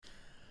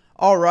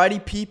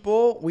Alrighty,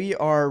 people, we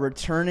are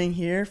returning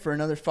here for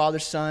another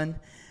Father-Son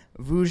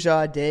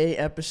Vuja Day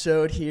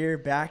episode here,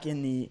 back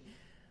in the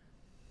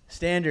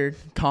standard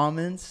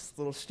Commons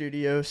little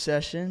studio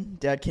session.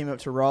 Dad came up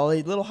to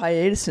Raleigh. Little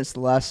hiatus since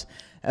the last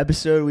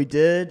episode we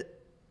did.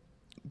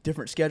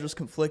 Different schedules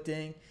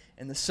conflicting.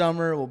 In the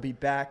summer, we'll be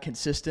back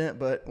consistent,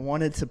 but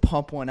wanted to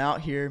pump one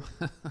out here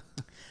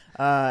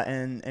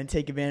and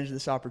take advantage of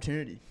this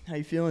opportunity. How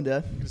you feeling,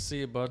 Dad? Good to see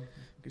you, bud.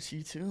 Good to see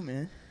you too,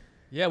 man.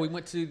 Yeah, we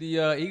went to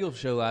the Eagles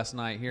show last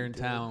night here in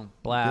town.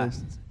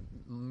 Blast.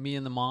 Me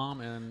and the mom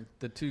and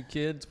the two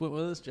kids went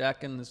with us,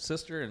 Jack and his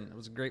sister, and it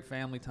was a great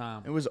family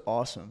time. It was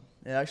awesome.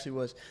 It actually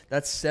was.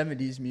 That's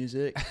 70s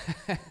music.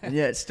 And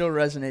yeah, it still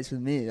resonates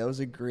with me. That was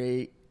a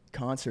great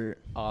concert.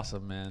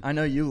 Awesome, man. I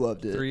know you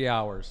loved it. 3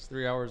 hours.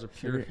 3 hours of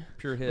pure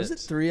hits. Was it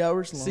 3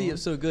 hours long? See, it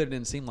was so good it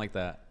didn't seem like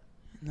that.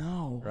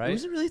 No. Right?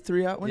 Was it really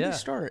 3 hours? When did it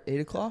start? 8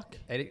 o'clock?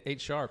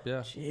 8 sharp, yeah.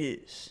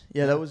 Jeez.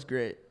 Yeah, that was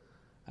great.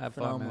 I had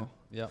Phenomenal. fun, man.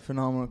 Yeah.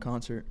 Phenomenal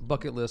concert.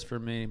 Bucket list for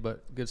me,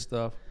 but good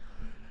stuff.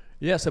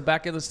 Yeah, so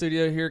back in the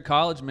studio here at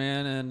college,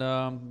 man,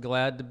 and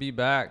glad to be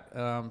back.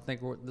 I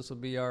think this will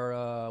be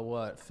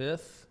our,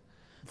 fifth?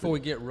 Before we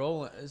get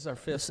rolling, this is our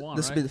fifth one,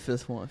 This right? will be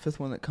the fifth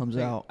one that comes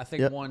out. I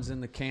think one's in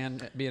the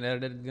can being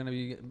edited, going to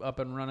be up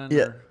and running.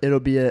 Yeah, or? it'll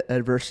be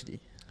Adversity.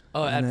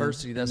 Oh, And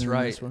Adversity, that's and then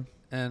right. this one.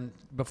 And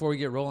before we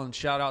get rolling,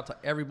 shout out to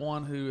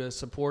everyone who has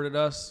supported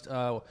us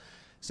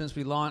since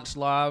we launched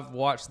live,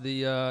 watched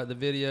the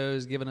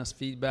videos, given us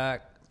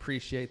feedback.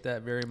 Appreciate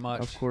that very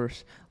much. Of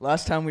course.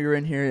 Last time we were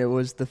in here, it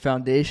was the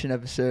Foundation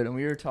episode, and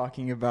we were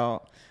talking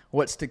about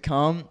what's to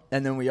come,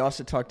 and then we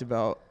also talked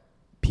about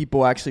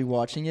people actually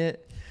watching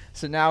it.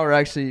 So now we're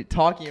actually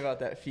talking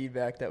about that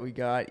feedback that we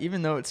got,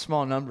 even though it's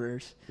small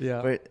numbers.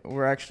 Yeah. But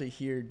we're actually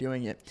here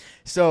doing it.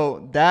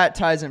 So that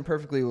ties in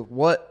perfectly with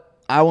what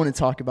I want to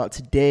talk about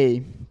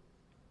today,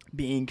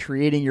 being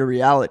creating your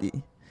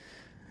reality.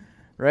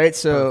 Right?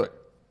 So Perfect.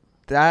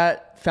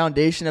 That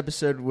Foundation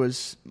episode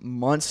was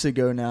months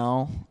ago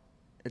now.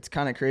 It's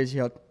kind of crazy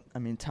how,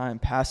 time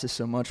passes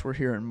so much. We're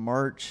here in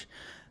March.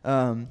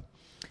 And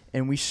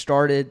we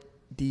started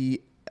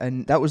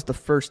and that was the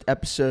first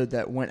episode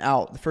that went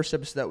out. The first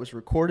episode that was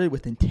recorded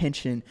with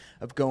intention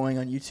of going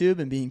on YouTube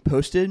and being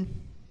posted.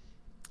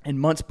 And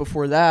months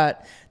before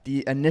that,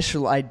 the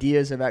initial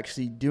ideas of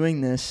actually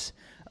doing this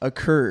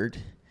occurred.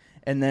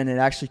 And then it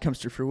actually comes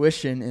to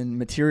fruition and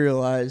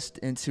materialized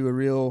into a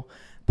real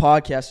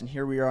podcast. And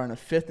here we are on a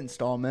fifth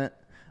installment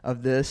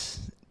of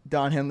this.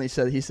 Don Henley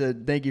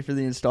said, thank you for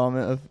the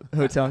installment of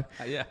Hotel.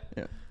 Yeah.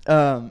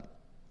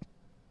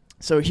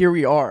 So here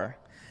we are.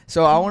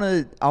 So I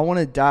want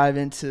to dive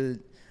into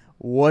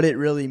what it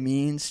really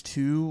means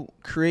to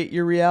create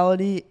your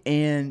reality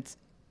and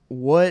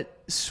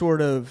what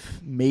sort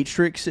of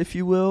matrix, if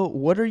you will,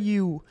 what are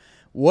you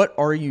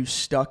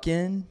stuck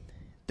in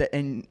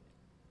and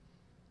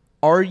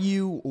are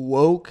you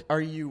woke?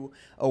 Are you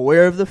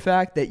aware of the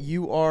fact that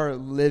you are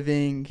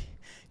living?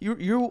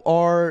 You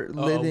are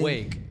living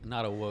awake,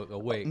 not awoke.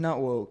 Awake, not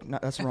woke.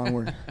 That's the wrong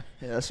word.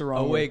 Yeah, that's the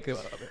wrong awake. word.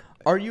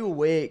 Are you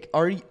awake?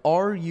 Are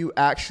you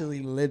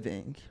actually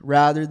living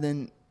rather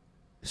than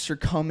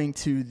succumbing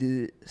to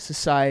the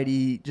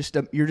society?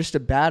 You're just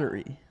a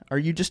battery. Are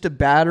you just a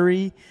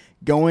battery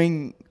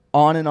going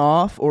on and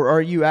off, or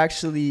are you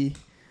actually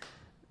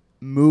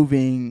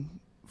moving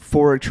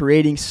forward,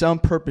 creating some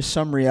purpose,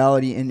 some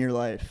reality in your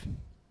life?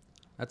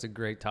 That's a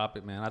great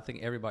topic, man. I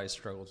think everybody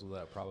struggles with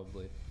that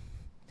probably.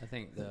 I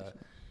think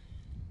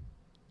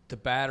the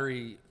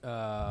battery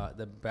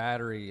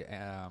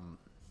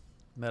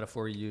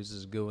metaphor you use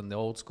is good. The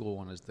old school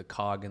one is the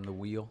cog in the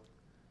wheel,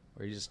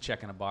 where you're just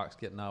checking a box,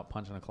 getting out,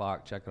 punching a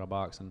clock, checking a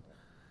box,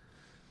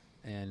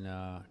 and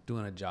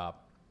doing a job.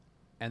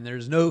 And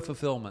there's no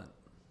fulfillment,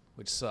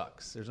 which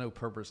sucks. There's no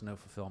purpose, no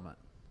fulfillment.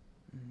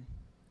 Mm-hmm.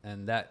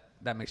 And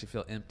that makes you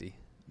feel empty.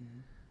 Mm-hmm.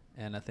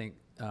 And I think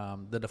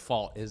the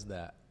default is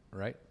that,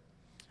 right?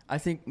 I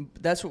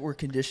think that's what we're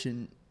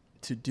conditioned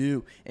to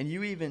do. And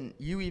you even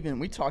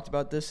we talked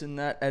about this in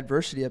that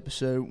Adversity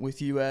episode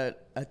with you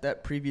at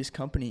that previous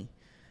company.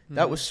 Mm-hmm.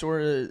 That was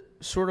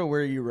sort of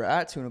where you were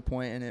at to a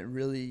point, and it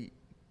really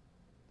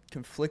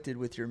conflicted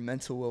with your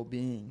mental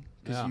well-being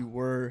because you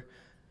were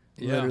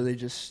literally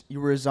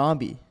you were a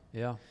zombie.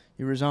 Yeah.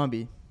 You were a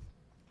zombie.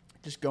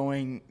 Just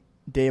going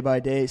day by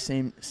day,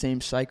 same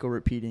cycle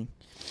repeating.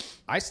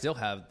 I still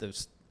have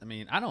those.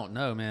 I don't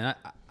know, man.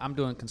 I'm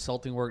doing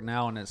consulting work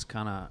now, and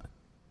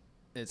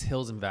it's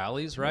hills and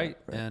valleys, right?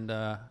 Right. And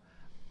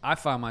I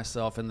find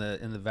myself in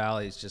the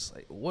valleys, just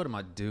like, what am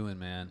I doing,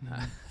 man?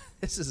 Mm-hmm.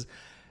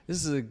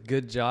 This is a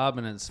good job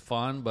and it's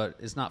fun, but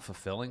it's not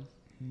fulfilling.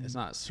 Mm-hmm. It's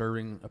not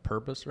serving a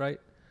purpose, right?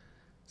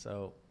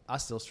 So I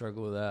still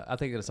struggle with that. I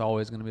think it's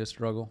always going to be a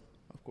struggle.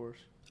 Of course.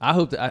 I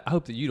hope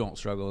that you don't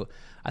struggle.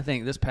 I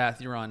think this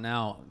path you're on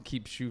now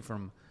keeps you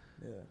from,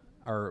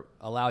 or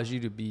allows you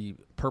to be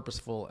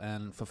purposeful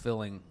and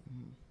fulfilling,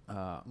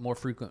 more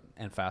frequent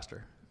and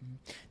faster.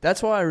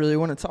 That's why I really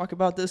want to talk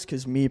about this,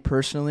 because me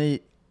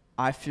personally,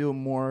 I feel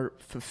more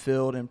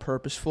fulfilled and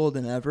purposeful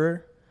than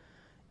ever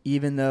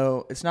even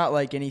though it's not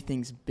like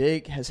anything's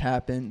big has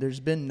happened, there's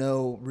been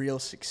no real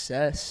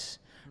success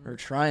or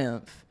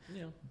triumph.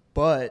 Yeah.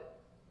 But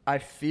I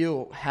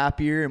feel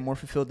happier and more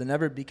fulfilled than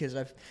ever because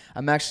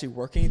I'm actually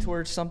working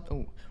towards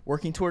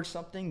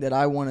something that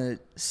I want to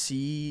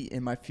see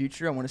in my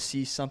future. I want to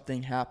see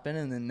something happen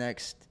in the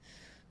next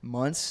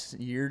months,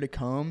 year to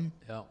come.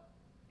 Yeah.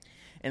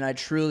 And I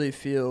truly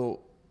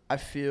feel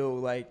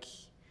like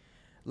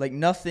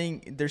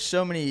nothing,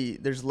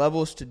 there's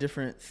levels to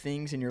different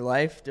things in your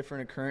life,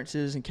 different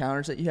occurrences,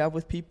 encounters that you have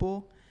with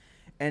people.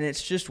 And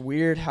it's just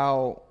weird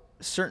how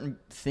certain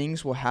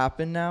things will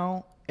happen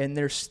now and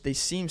they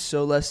seem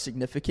so less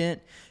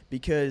significant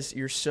because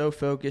you're so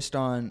focused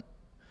on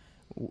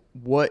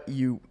what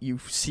you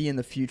see in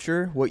the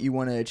future, what you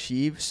want to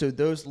achieve. So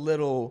those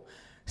little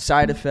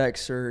side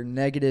effects or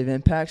negative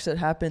impacts that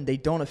happen, they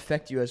don't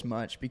affect you as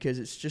much because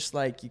it's just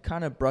like you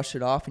kind of brush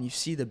it off and you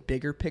see the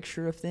bigger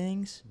picture of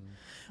things. Mm-hmm.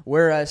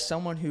 Whereas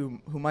someone who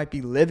might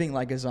be living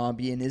like a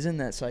zombie and is in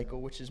that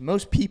cycle, which is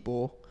most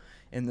people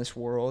in this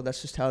world,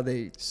 that's just how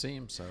they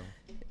seem. So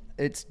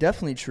it's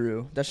definitely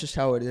true. That's just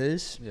how it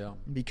is. Yeah.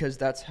 Because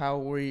that's how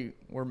we're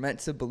meant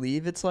to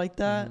believe it's like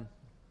that. Mm-hmm.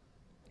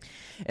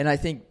 And I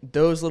think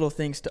those little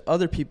things to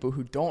other people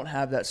who don't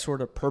have that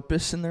sort of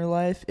purpose in their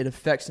life, it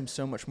affects them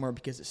so much more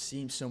because it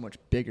seems so much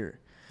bigger.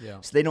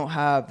 Yeah. So they don't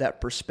have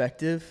that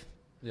perspective.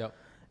 Yep.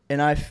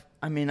 And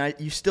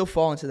you still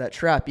fall into that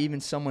trap. Even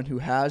someone who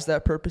has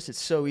that purpose,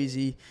 it's so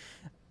easy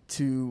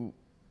to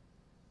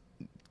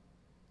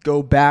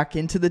go back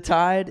into the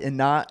tide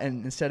and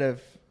instead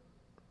of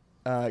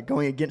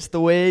going against the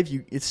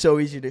wave, it's so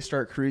easy to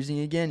start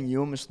cruising again, and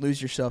you almost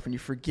lose yourself, and you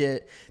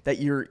forget that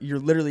you're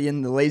literally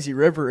in the lazy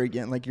river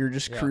again, like you're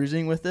just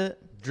cruising with it,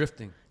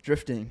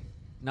 drifting,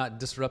 not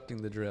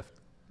disrupting the drift,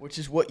 which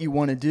is what you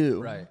want to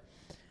do, right?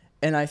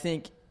 And I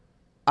think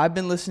I've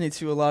been listening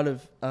to a lot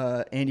of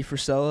Andy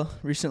Frisella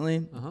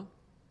recently,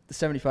 the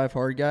 75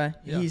 Hard guy.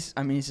 Yeah. He's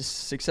a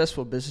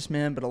successful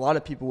businessman, but a lot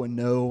of people would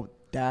know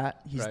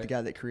that he's the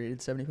guy that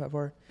created 75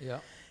 Hard. Yeah,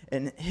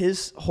 and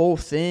his whole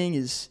thing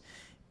is.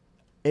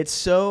 It's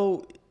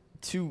so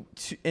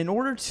in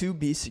order to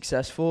be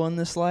successful in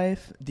this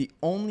life, the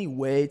only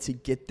way to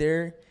get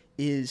there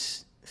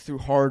is through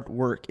hard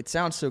work. It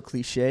sounds so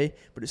cliche,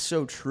 but it's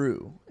so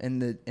true.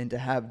 And to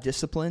have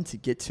discipline to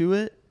get to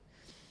it.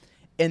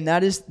 And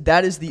that is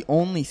the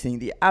only thing,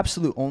 the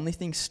absolute only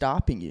thing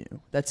stopping you.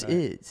 That's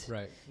it.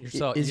 Right.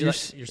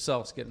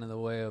 Yourself's getting in the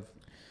way of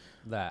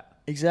that.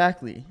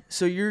 Exactly.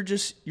 So you're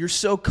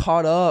so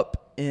caught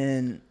up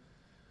in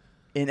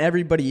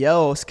everybody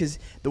else, because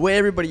the way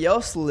everybody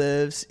else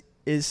lives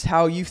is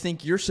how you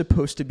think you're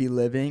supposed to be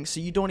living,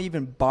 so you don't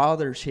even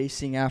bother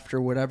chasing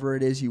after whatever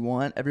it is you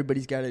want.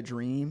 Everybody's got a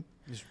dream.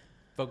 You just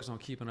focus on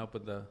keeping up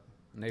with the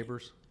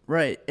neighbors.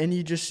 Right, and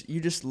you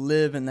just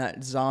live in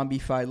that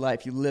zombie-fied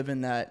life. You live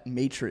in that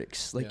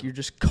matrix, like you're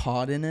just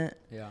caught in it.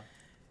 Yeah.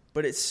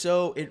 But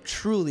it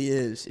truly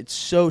is. It's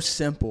so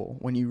simple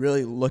when you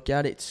really look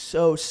at it. It's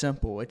so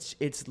simple. It's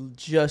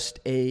just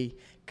a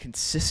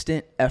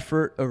consistent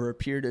effort over a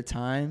period of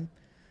time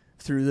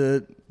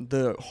through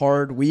the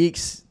hard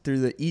weeks, through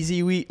the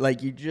easy week.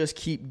 Like you just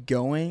keep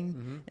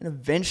going, and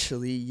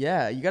eventually, you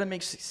got to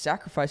make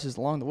sacrifices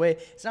along the way.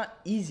 It's not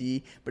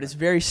easy, but it's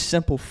very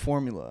simple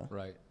formula.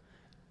 Right.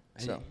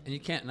 And you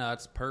can't. No,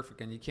 it's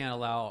perfect, and you can't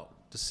allow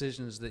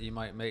decisions that you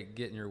might make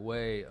get in your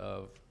way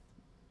of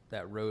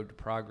that road to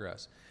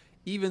progress.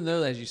 Even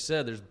though, as you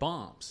said, there's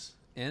bumps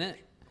in it,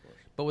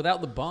 but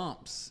without the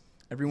bumps,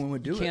 everyone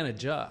would do it. You can't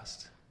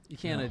adjust. You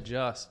can't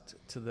adjust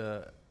to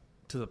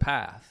the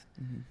path.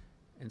 Mm-hmm.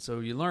 And so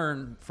you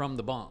learn from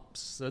the bumps.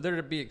 So they're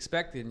to be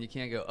expected, and you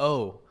can't go,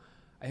 oh,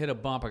 I hit a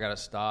bump, I got to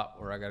stop,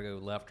 or I got to go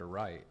left or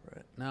right.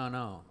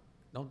 No,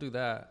 don't do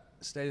that.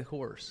 Stay the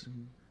course,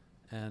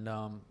 and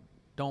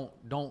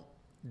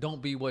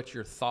don't be what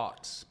your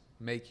thoughts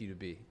make you to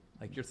be.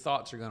 Like your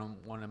thoughts are going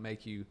to want to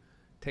make you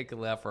take a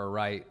left or a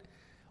right,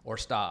 or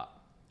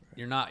stop.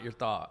 You're not your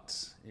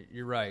thoughts.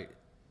 You're right.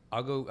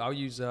 I'll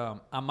use.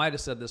 I might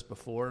have said this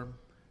before.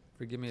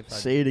 Forgive me if I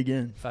say it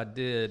again. If I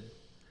did,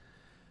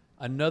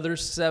 another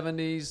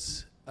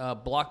 70s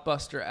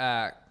blockbuster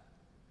act,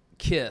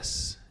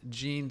 Kiss,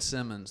 Gene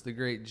Simmons, the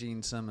great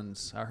Gene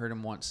Simmons. I heard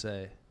him once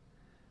say,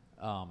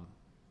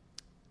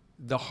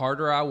 the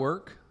harder I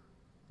work,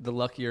 the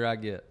luckier I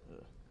get.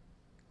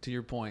 To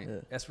your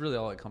point, that's really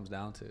all it comes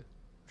down to.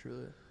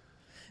 Truly.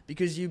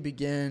 Because you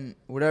begin,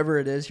 whatever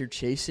it is you're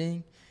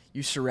chasing,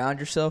 you surround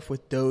yourself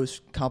with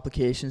those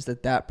complications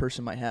that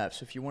person might have.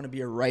 So if you want to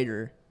be a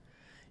writer,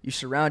 you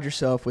surround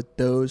yourself with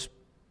those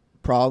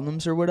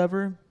problems or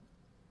whatever,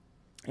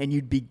 and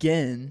you'd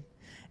begin,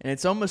 and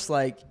it's almost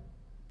like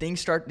things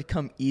start to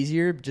come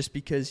easier just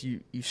because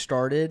you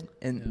started,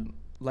 and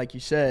like you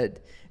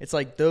said, it's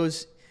like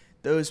those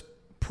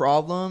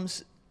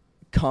problems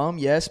come,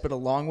 yes, but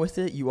along with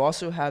it, you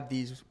also have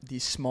these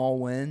small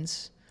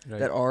wins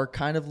that are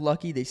kind of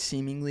lucky. They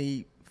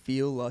seemingly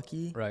feel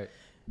lucky, right?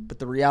 But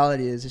the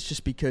reality is, it's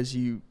just because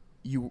you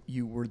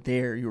were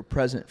there, you were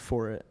present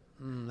for it.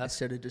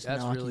 instead of just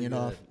that's knocking really it good.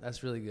 off.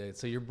 That's really good.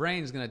 So your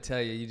brain's going to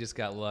tell you just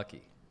got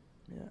lucky.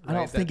 Yeah. Right, I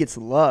don't think it's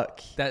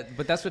luck.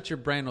 But that's what your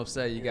brain will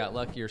say. You got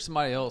lucky, or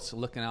somebody else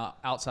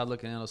outside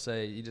looking in will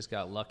say you just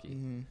got lucky.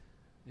 Mm-hmm.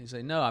 And you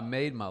say, no, I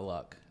made my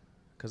luck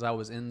because I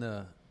was in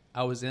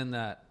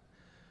that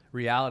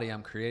reality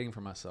I'm creating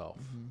for myself,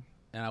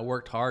 and I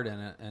worked hard in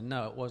it. And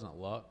no, it wasn't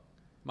luck.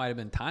 It might have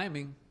been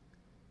timing.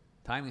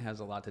 Timing has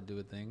a lot to do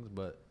with things,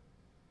 but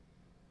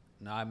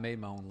no, I made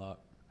my own luck.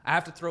 I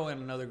have to throw in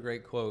another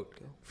great quote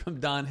from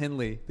Don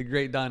Henley, the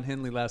great Don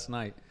Henley last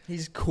night.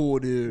 He's cool,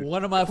 dude.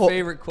 One of my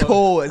favorite quotes.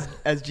 Cole,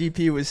 as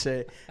GP would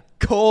say.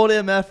 Cold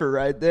MFer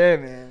right there,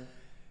 man.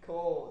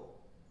 Cold.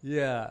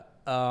 Yeah.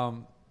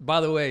 By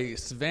the way,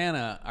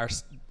 Savannah,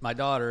 my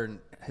daughter and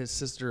his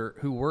sister,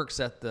 who works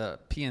at the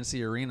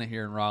PNC Arena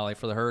here in Raleigh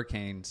for the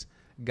Hurricanes,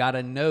 got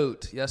a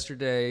note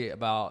yesterday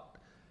about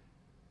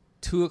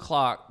 2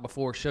 o'clock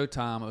before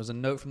showtime. It was a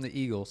note from the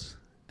Eagles,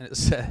 and it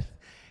said,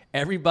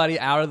 everybody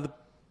out of the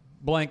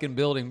blanket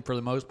building for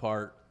the most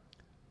part,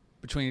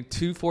 between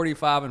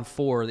 2:45 and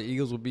 4, the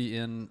Eagles will be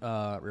in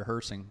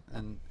rehearsing.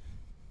 And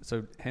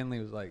so Henley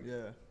was like,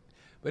 Yeah.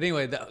 But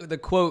anyway, the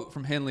quote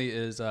from Henley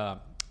is,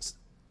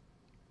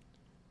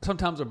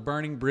 sometimes a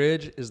burning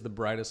bridge is the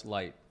brightest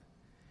light.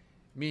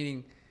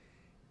 Meaning,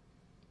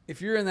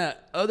 if you're in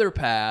that other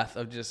path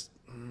of just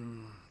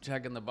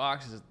checking the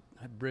boxes,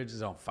 that bridge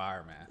is on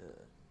fire, man.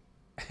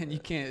 Yeah. And you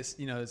can't,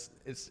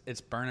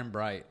 it's burning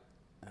bright.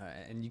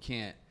 And you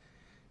can't,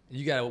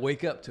 you got to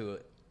wake up to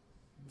it,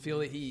 feel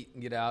the heat,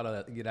 and get out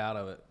of it,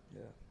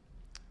 Yeah.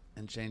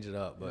 and change it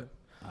up. But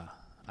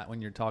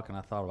when you're talking,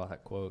 I thought about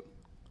that quote.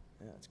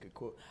 Yeah, that's a good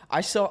quote. I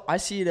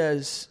see it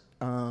as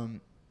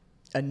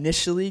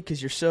initially,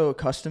 because you're so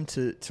accustomed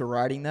to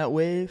riding that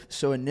wave.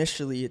 So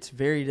initially, it's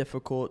very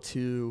difficult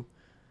to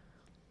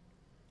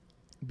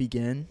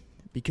begin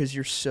because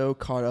you're so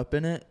caught up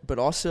in it. But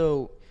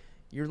also,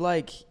 you're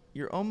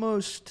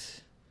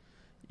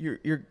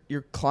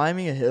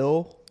climbing a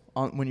hill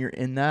when you're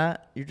in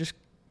that. You're just,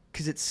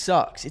 because it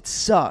sucks.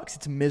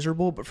 It's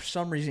miserable, but for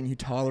some reason you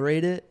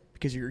tolerate it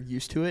because you're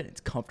used to it.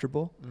 It's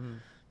comfortable. Mm-hmm.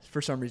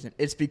 For some reason,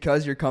 it's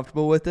because you're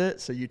comfortable with it,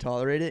 so you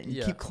tolerate it, and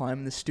you keep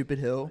climbing this stupid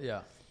hill.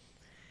 Yeah.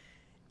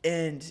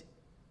 And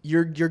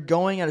you're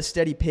going at a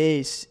steady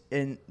pace,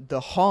 and the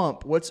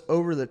hump, what's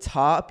over the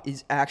top,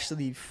 is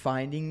actually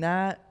finding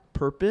that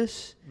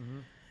purpose. Mm-hmm.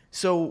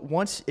 So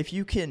if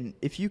you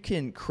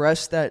can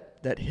crest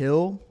that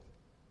hill,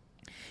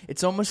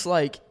 it's almost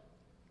like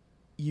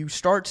you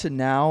start to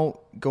now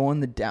go on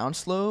the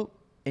downslope,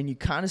 and you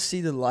kind of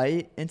see the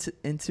light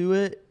into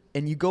it,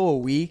 and you go a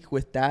week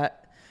with that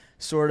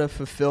sort of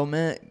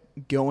fulfillment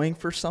going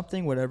for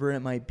something, whatever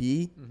it might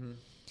be. Mm-hmm.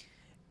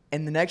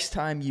 And the next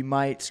time you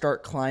might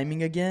start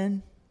climbing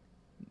again,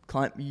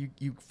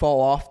 you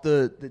fall off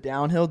the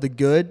downhill, the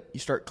good,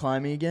 you start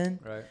climbing again.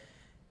 Right.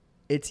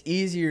 It's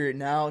easier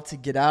now to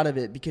get out of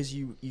it because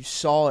you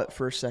saw it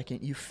for a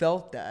second. You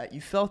felt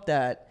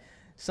that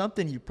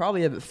something you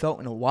probably haven't felt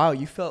in a while.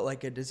 You felt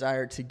like a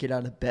desire to get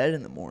out of bed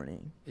in the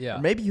morning. Yeah. Or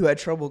maybe you had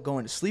trouble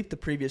going to sleep the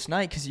previous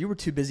night because you were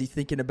too busy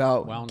thinking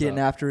about getting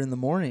after it in the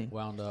morning.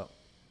 Wound up.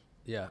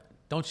 Yeah.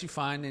 Don't you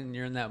find when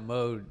you're in that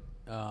mode,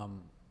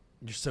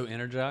 you're so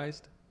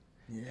energized?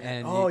 Yeah.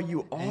 And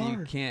you are. And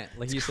you can't,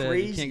 like it's you said,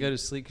 crazy. you can't go to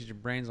sleep because your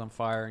brain's on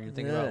fire and you're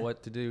thinking about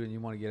what to do and you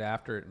want to get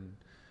after it and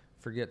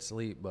forget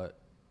sleep, but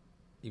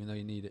even though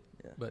you need it.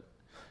 Yeah. But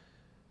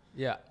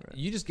yeah, right.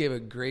 You just gave a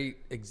great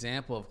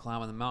example of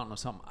climbing the mountain of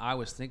something I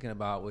was thinking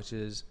about, which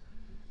is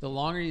the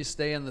longer you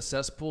stay in the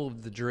cesspool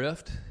of the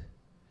drift,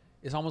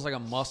 it's almost like a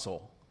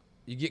muscle.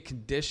 You get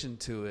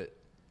conditioned to it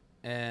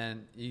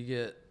and you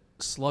get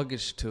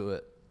sluggish to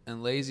it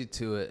and lazy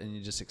to it, and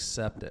you just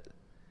accept it.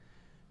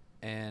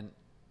 And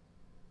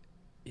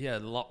yeah,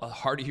 the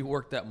harder you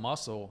work that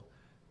muscle,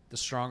 the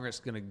stronger it's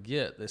going to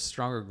get, the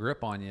stronger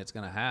grip on you it's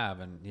going to have,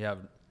 and you have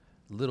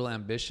little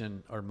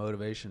ambition or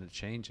motivation to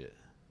change it.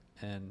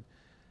 And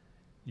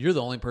you're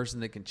the only person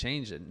that can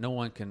change it. No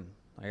one can,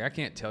 like, I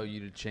can't tell you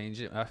to change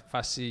it. If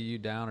I see you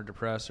down or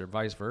depressed or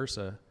vice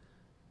versa,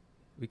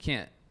 we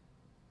can't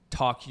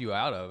talk you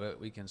out of it.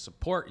 We can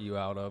support you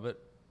out of it,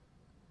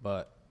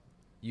 but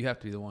you have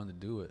to be the one to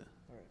do it.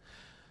 All right.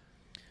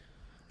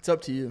 It's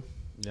up to you.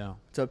 Yeah.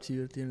 It's up to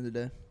you at the end of the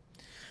day.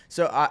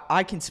 So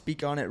I can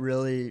speak on it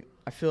really.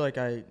 I feel like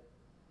I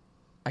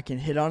can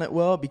hit on it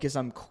well because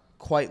I'm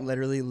quite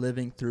literally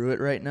living through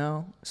it right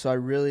now. So I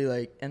really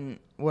like, and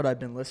what I've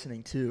been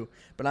listening to,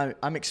 but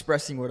I'm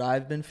expressing what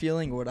I've been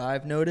feeling, what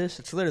I've noticed.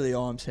 It's literally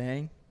all I'm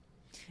saying.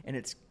 And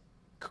it's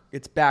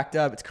backed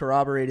up. It's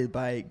corroborated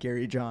by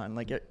Gary John.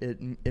 Like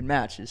it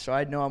matches. So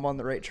I know I'm on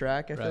the right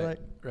track, I feel like.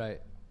 Right.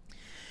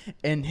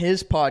 And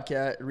his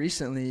podcast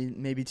recently,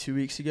 maybe 2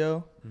 weeks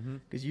ago,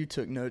 because you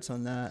took notes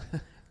on that.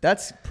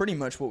 That's pretty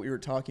much what we were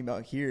talking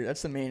about here.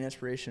 That's the main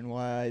inspiration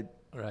why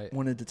I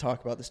wanted to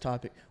talk about this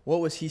topic. What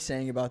was he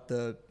saying about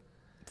the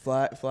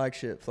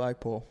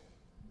flagpole?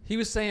 He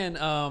was saying,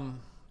 to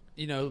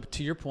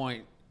your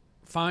point,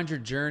 find your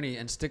journey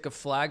and stick a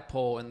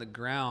flagpole in the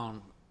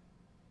ground,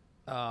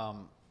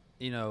 in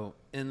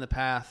the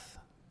path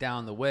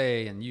down the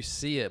way and you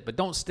see it, but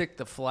don't stick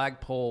the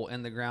flagpole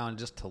in the ground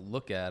just to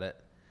look at it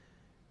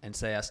and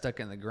say, I stuck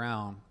it in the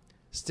ground.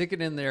 Stick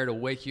it in there to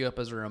wake you up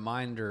as a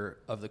reminder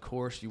of the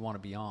course you want to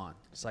be on.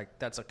 It's like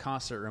that's a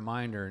constant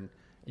reminder, and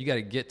you got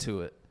to get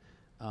to it.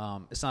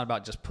 It's not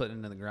about just putting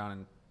it in the ground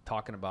and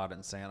talking about it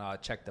and saying, oh,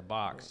 check the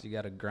box. You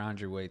got to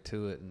ground your way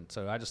to it. And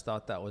so I just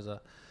thought that was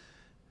a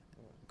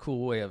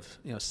cool way of,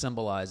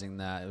 symbolizing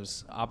that. It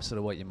was opposite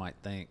of what you might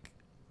think,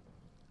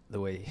 the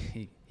way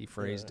he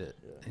phrased it.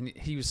 Yeah. And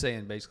he was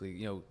saying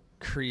basically,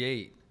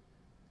 create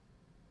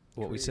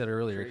what we said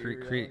earlier,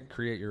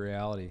 create your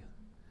reality.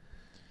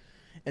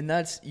 And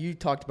you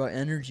talked about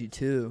energy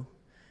too.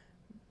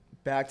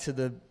 Back to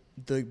the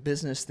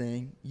business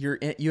thing, you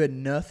had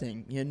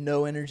nothing. You had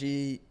no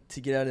energy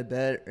to get out of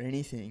bed or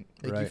anything.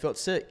 Like You felt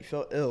sick, you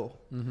felt ill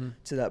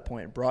to that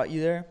point. It brought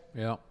you there.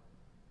 Yeah.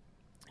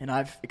 And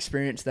I've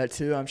experienced that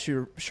too. I'm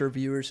sure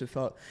viewers have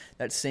felt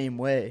that same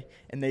way.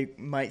 And they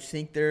might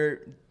think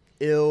they're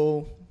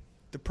ill,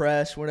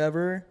 depressed,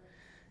 whatever.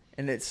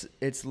 And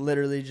it's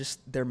literally just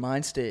their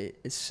mind state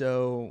is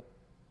so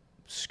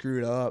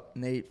screwed up,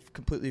 and they've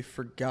completely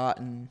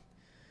forgotten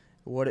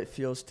what it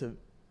feels to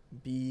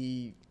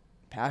be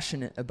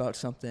passionate about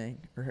something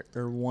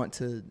or want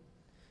to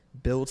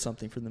build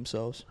something for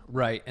themselves.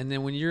 Right. And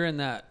then when you're in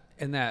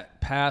that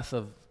path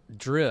of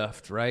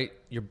drift, right,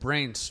 your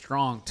brain's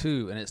strong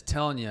too, and it's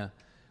telling you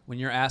when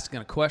you're asking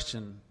a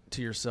question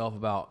to yourself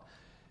about,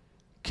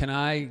 can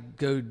I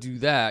go do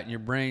that? And your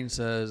brain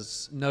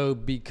says, no,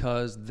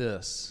 because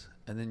this.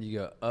 And then you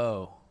go,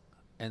 oh.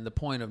 And the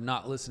point of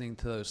not listening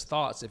to those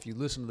thoughts, if you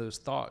listen to those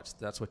thoughts,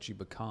 that's what you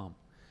become.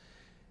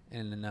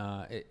 And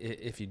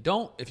if you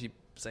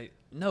say,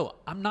 no,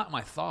 I'm not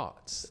my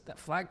thoughts. That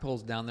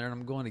flagpole's down there and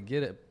I'm going to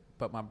get it,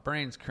 but my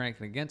brain's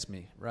cranking against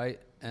me, right?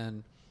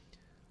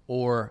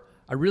 Or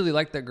I really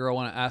like that girl,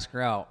 I want to ask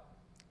her out.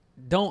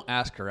 Don't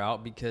ask her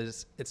out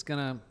because it's going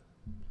to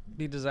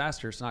be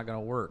disaster. It's not going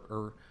to work,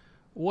 or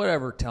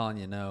whatever telling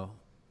you no.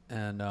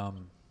 And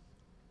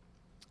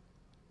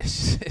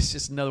it's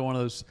just another one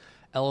of those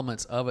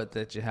elements of it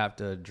that you have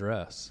to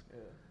address. Yeah.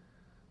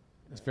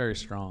 It's very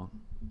strong.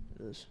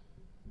 It is.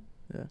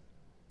 Yeah.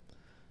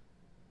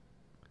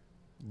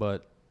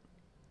 But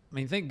I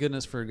mean, thank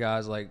goodness for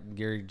guys like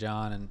Gary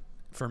John, and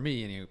for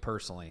me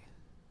personally.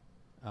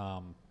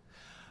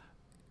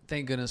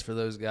 Thank goodness for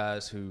those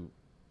guys who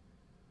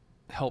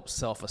help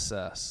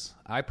self-assess.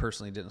 I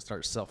personally didn't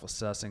start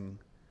self-assessing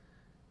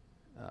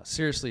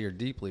seriously or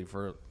deeply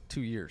for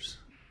 2 years,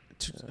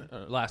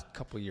 last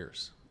couple of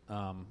years.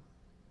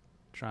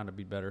 Trying to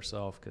be better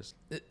self, because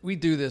we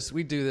do this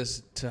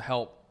to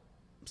help.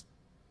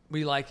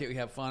 We like it, we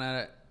have fun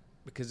at it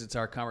because it's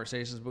our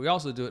conversations, but we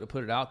also do it to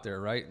put it out there,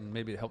 right? And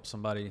maybe to help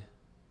somebody.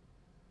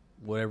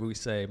 Whatever we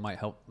say might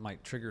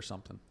trigger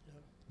something.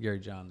 Yep. Gary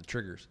John, the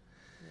triggers.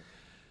 Yep.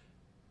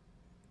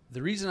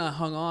 The reason I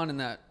hung on in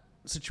that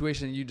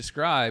situation you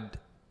described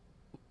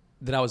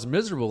that I was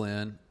miserable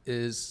in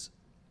is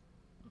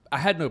I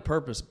had no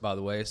purpose, by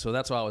the way, so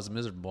that's why I was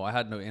miserable. I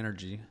had no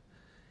energy.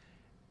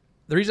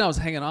 The reason I was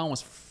hanging on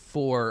was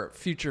for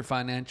future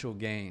financial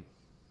gain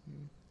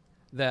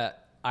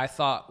that I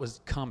thought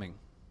was coming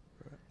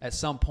at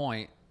some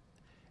point.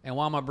 And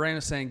while my brain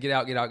was saying, get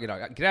out,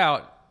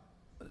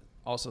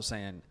 also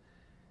saying,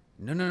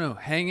 no,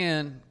 hang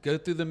in, go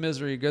through the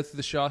misery, go through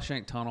the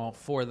Shawshank Tunnel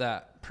for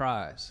that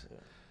prize. Yeah.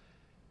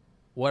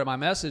 What my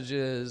message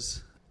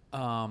is,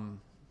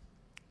 man,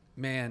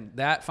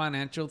 that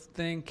financial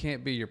thing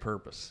can't be your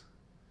purpose.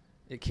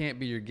 It can't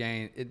be your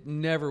gain. It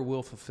never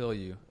will fulfill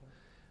you.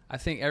 I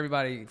think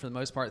everybody, for the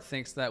most part,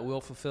 thinks that will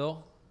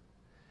fulfill,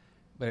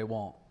 but it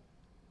won't.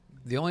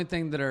 The only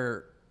thing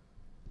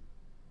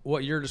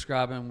what you're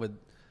describing with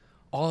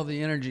all of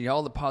the energy,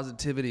 all the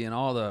positivity, and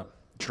all the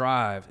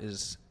drive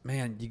is,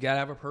 man, you got to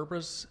have a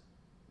purpose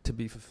to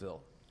be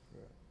fulfilled.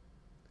 Right.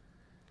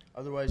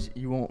 Otherwise,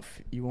 you won't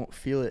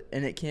feel it.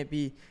 And it can't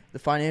be, the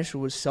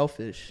financial was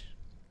selfish.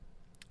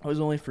 It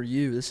was only for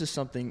you. This is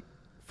something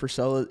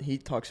Frisella, he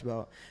talks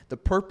about. The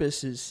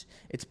purpose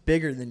it's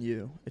bigger than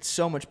you. It's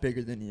so much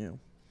bigger than you.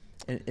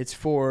 And it's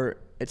for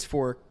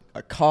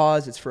a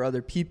cause. It's for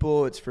other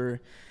people. It's for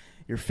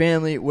your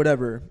family,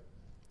 whatever.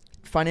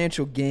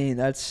 Financial gain,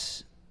 that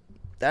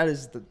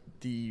is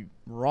the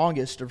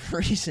wrongest of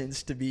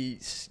reasons to be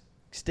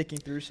sticking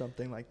through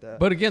something like that.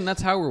 But again,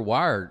 that's how we're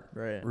wired.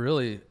 Right.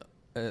 Really,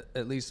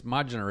 at least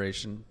my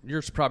generation.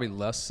 Yours probably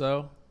less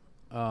so,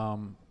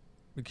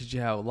 because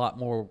you have a lot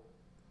more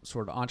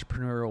sort of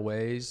entrepreneurial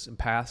ways and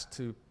paths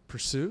to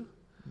pursue,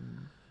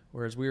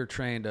 whereas we were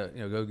trained to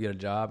go get a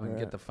job and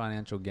get the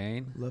financial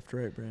gain. Left,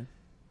 right brain.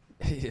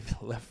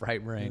 Left,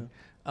 right brain.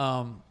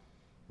 Yeah.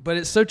 But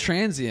it's so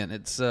transient.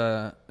 It's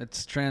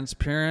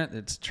transparent.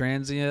 It's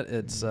transient.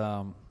 It's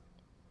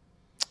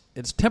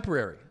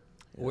temporary.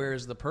 Yeah.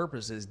 Whereas the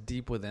purpose is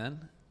deep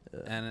within,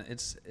 and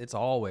it's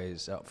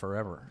always out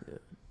forever.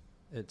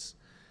 Yeah. It's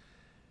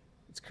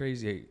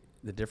crazy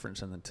the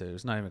difference in the two.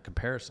 It's not even a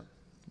comparison.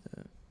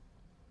 Yeah.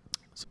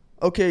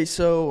 Okay,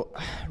 so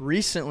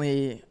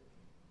recently,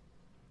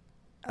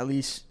 at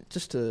least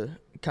just to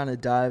kind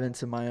of dive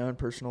into my own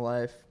personal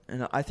life,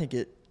 and I think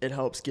it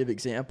helps give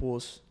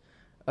examples.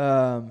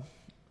 I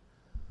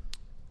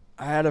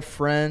had a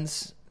friend,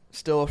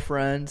 still a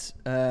friend,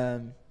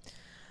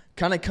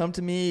 kind of come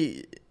to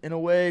me in a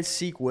way,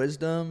 seek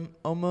wisdom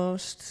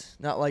almost.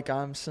 Not like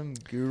I'm some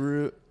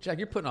guru. Jack,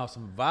 you're putting off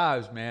some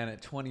vibes, man.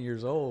 At 20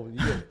 years old,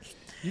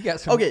 you got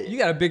some. Okay. You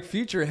got a big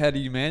future ahead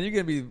of you, man. You're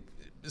gonna be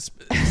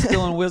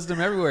spilling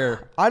wisdom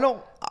everywhere. I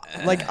don't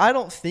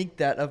think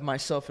that of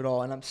myself at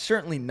all, and I'm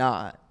certainly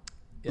not.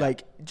 Yeah.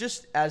 Like,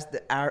 just as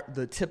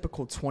the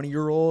typical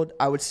 20-year-old,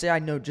 I would say I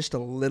know just a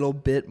little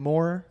bit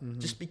more,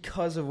 just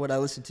because of what I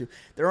listen to.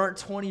 There aren't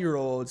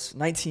 20-year-olds,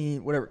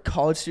 19, whatever,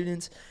 college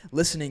students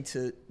listening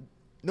to.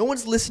 No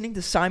one's listening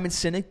to Simon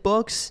Sinek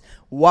books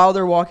while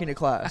they're walking to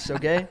class.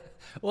 Okay.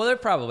 Well, there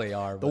probably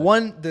are. The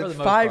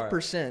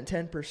 5%,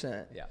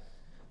 10%. Yeah.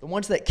 The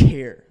ones that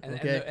care. And,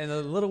 okay. And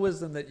the little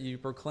wisdom that you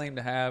proclaim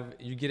to have,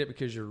 you get it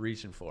because you're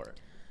reaching for it.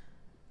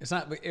 It's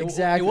not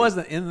exactly. It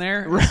wasn't in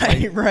there.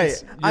 Right,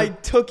 right. I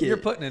took it. You're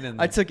putting it in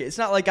there. I took it. It's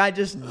not like I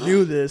just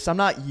knew this. I'm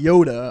not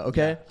Yoda,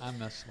 okay? Yeah, I'm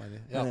messing with you.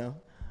 Yeah. You know?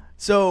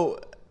 So,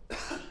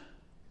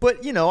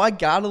 but, I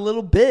got a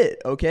little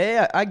bit,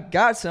 okay? I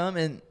got some,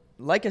 and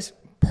like a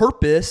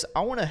purpose,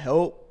 I want to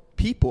help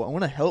people. I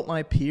want to help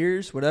my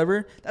peers,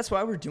 whatever. That's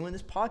why we're doing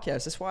this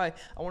podcast. That's why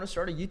I want to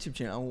start a YouTube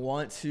channel. I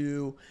want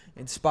to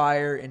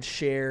inspire and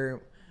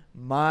share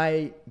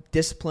my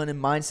discipline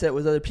and mindset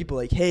with other people.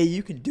 Like, hey,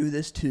 you can do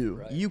this too.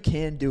 Right. You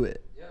can do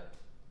it. Yeah.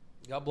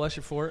 God bless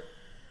you for it.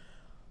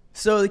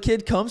 So the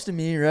kid comes to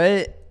me,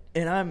 right?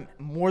 And I'm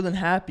more than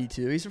happy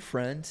to. He's a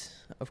friend,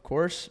 of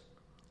course.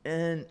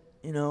 And,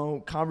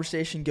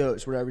 conversation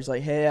goes, whatever. He's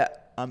like, hey,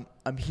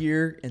 I'm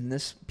here in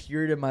this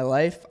period of my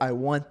life. I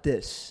want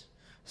this.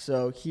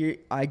 So here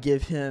I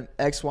give him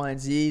X, Y, and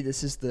Z.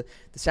 This is the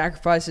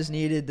sacrifices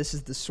needed. This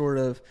is the sort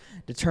of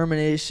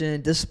determination,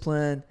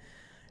 discipline,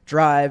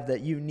 drive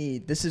that you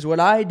need. This is what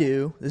I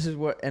do.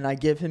 And I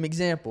give him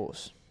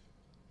examples.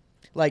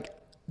 Like,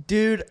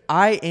 dude,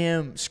 I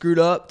am screwed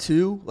up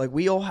too. Like,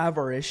 we all have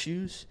our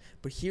issues,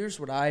 but here's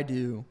what I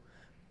do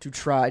to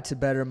try to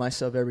better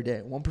myself every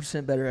day.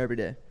 1% better every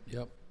day.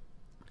 Yep.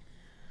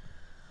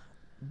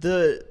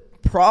 The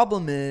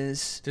problem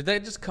is, did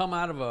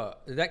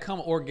that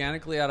come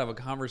organically out of a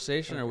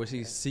conversation, or was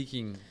he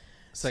seeking?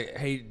 It's like,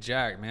 hey,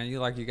 Jack, man, you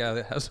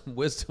gotta have some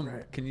wisdom.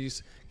 Right. Can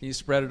you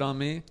spread it on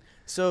me?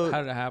 So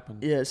how did it happen?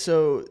 Yeah,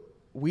 so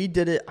we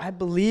did it. I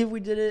believe we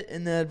did it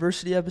in the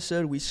adversity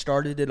episode. We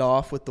started it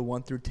off with the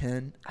 1 through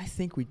 10. I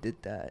think we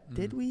did that.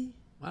 Did we?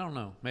 I don't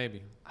know.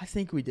 Maybe. I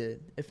think we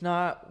did. If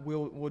not,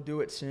 we'll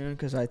do it soon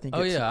because I think.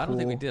 Oh yeah, I don't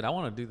think we did. I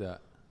want to do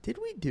that. Did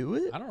we do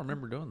it? I don't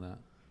remember doing that.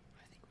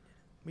 I think we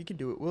did. We can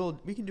do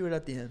it. We can do it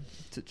at the end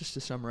just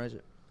to summarize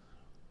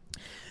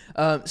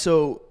it.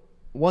 So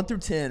 1 through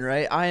 10,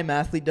 right? I Am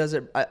Athlete does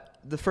it.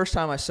 The first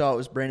time I saw it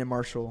was Brandon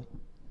Marshall.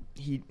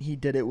 He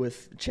did it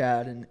with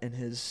Chad and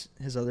his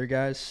other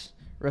guys.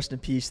 Rest in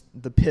peace,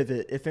 the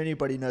Pivot. If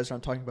anybody knows what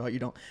I'm talking about, you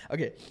don't.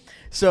 Okay,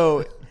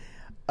 so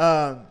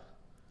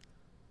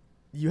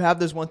you have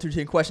those 1 through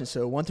 10 questions.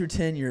 So 1 through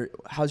 10,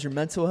 how's your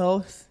mental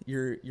health,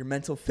 your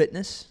mental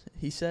fitness,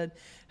 he said.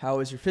 How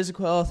is your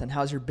physical health, and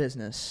how's your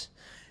business?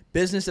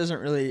 Business doesn't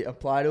really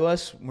apply to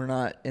us. We're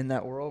not in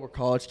that world. We're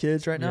college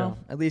kids right now,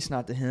 at least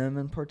not to him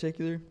in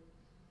particular.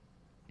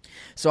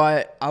 So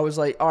I was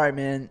like, all right,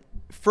 man.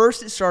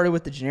 First, it started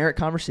with the generic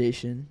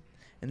conversation,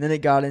 and then it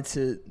got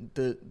into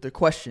the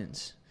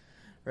questions,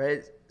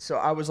 right? So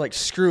I was like,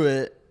 screw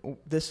it.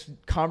 This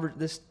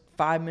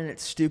 5-minute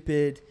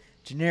stupid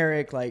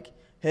generic, like,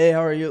 hey,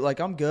 how are you? Like,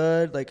 I'm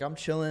good. Like, I'm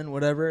chilling,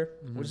 whatever.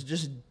 Was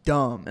just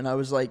dumb. And I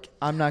was like,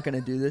 I'm not going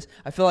to do this.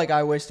 I feel like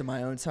I wasted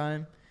my own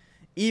time,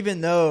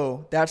 even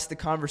though that's the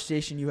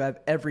conversation you have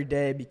every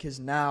day, because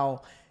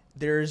now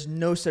there's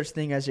no such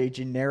thing as a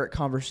generic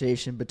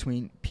conversation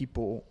between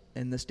people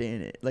in this day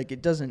and age. Like,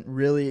 it doesn't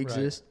really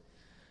exist.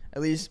 Right.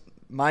 At least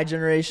my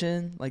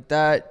generation, like,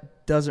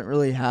 that doesn't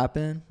really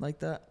happen like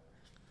that.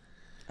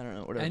 I don't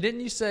know. Whatever. And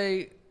didn't you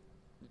say,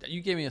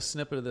 you gave me a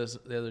snippet of this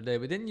the other day,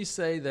 but didn't you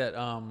say that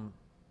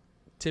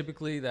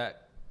typically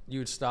that you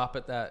would stop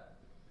at that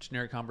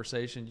generic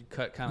conversation, you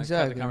cut the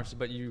conversation,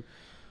 but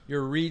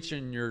your reach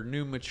and your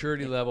new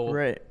maturity level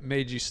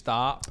made you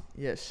stop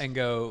and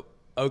go,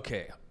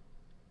 okay,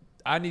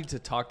 I need to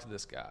talk to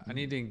this guy. I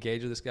need to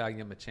engage with this guy and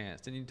give him a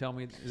chance. Didn't you tell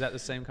me, is that the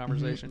same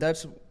conversation?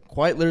 That's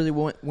quite literally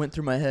what went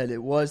through my head.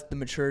 It was the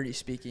maturity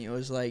speaking. It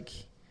was like,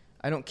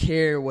 I don't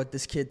care what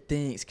this kid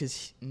thinks,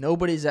 because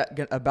nobody's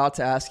about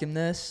to ask him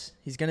this.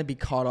 He's going to be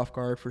caught off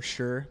guard for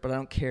sure, but I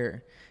don't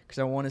care, because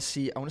I want to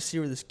see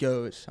where this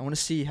goes. I want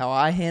to see how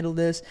I handle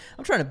this.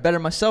 I'm trying to better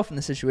myself in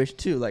this situation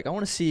too. Like, I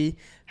want to see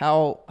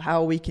how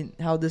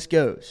this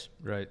goes.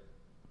 Right.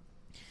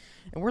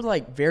 And we're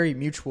like very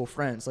mutual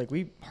friends. Like,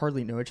 we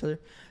hardly know each other.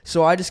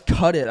 So I just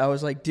cut it. I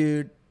was like,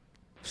 dude,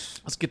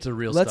 let's get to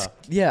real stuff.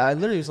 Yeah, I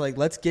literally was like,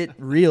 let's get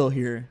real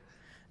here.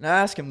 And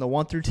I asked him the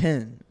 1 through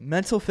 10,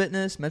 mental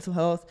fitness, mental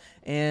health,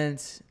 and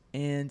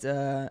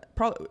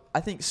probably I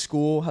think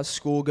school. How's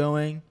school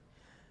going?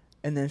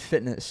 And then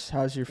fitness.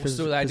 How's your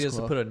So the idea is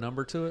to put a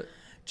number to it?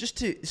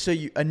 Just so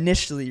you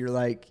initially you're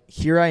like,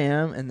 here I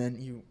am, and then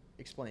you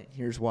explain,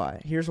 here's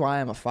why. Here's why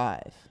I'm a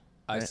 5.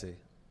 I right? see.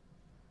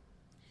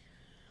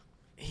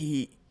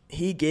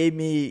 He gave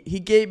me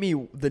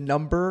the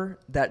number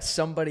that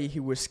somebody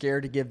who was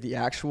scared to give the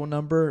actual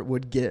number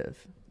would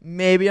give.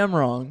 Maybe I'm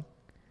wrong.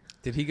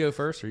 Did he go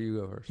first or you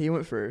go first? He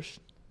went first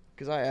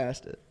because I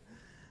asked it.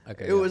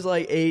 Okay. It was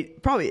like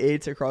 8, probably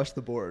 8s across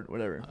the board,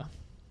 whatever.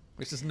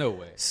 Which is no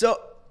way. So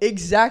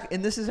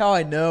and this is how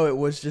I know it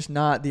was just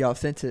not the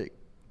authentic.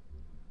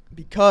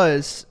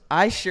 Because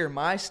I share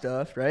my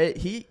stuff,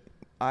 right?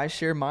 I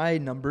share my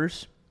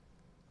numbers.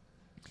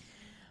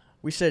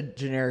 We said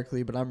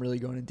generically, but I'm really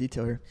going in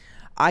detail here.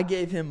 I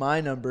gave him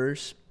my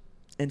numbers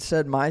and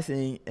said my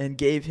thing and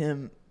gave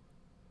him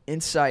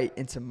insight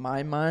into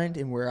my mind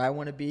and where I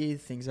want to be,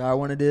 things I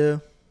want to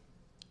do,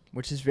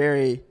 which is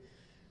very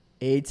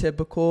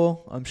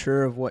atypical, I'm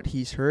sure, of what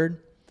he's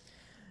heard.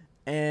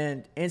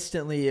 And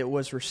instantly it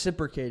was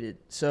reciprocated.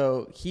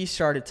 So he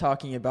started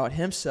talking about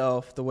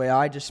himself the way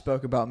I just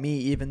spoke about me,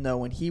 even though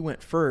when he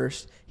went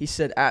first, he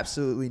said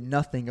absolutely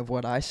nothing of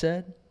what I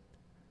said.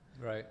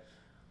 Right.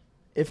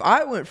 If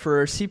I went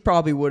first,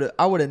 I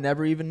would have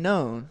never even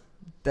known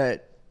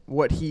that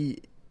what he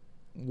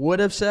would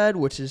have said,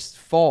 which is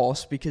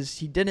false because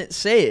he didn't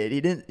say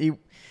it.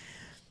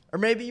 Or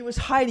maybe he was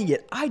hiding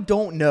it. I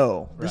don't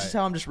know. This is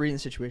how I'm just reading the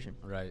situation.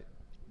 Right.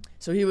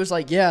 So he was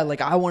like, yeah,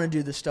 like I want to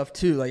do this stuff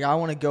too. Like I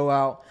want to go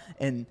out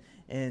and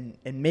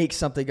make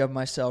something of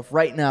myself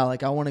right now.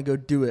 Like I want to go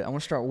do it. I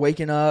want to start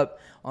waking up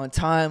on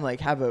time,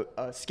 like have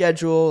a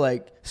schedule,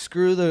 like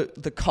screw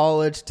the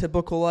college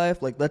typical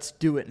life. Like let's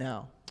do it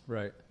now.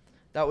 Right.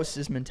 That was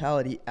his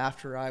mentality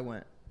after I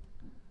went.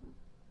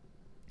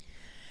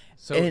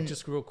 So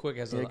just real quick,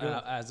 as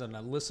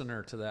a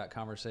listener to that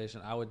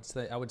conversation, I would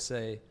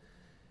say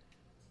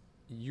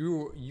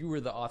you were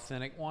the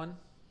authentic one,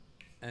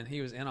 and he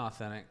was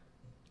inauthentic,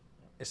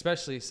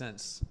 especially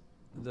since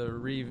the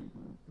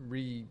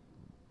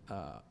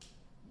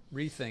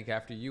rethink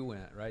after you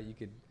went, right? You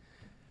could,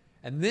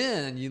 and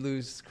then you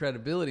lose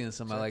credibility in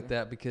somebody like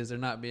that because they're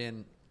not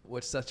being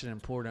what's such an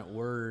important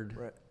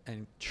word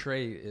and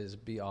trait is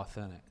be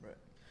authentic. Right.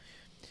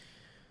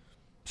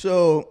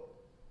 So,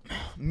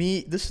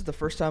 this is the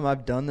first time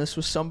I've done this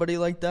with somebody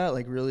like that,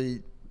 like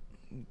really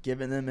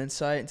giving them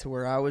insight into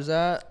where I was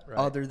at,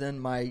 other than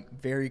my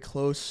very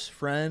close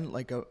friend,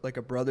 like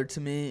a brother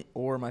to me,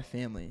 or my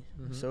family.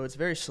 Mm-hmm. So it's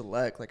very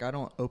select. Like I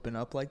don't open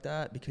up like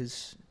that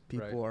because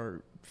people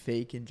are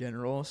fake in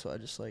general. So I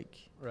just like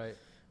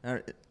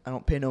I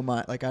don't pay no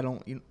mind. Like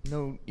you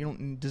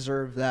don't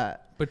deserve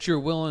that. But you're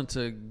willing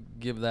to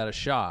give that a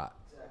shot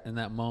in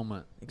that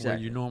moment where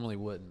you normally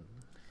wouldn't.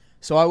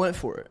 So I went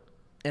for it,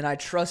 and I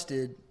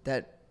trusted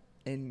that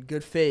in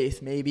good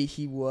faith. Maybe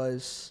he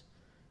was.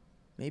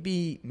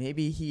 Maybe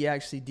he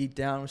actually deep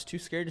down was too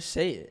scared to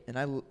say it, and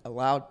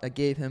I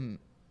gave him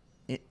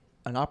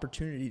an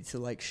opportunity to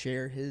like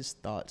share his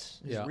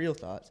thoughts, his real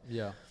thoughts.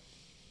 Yeah.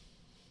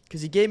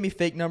 Because he gave me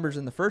fake numbers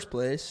in the first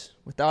place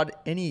without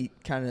any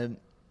kind of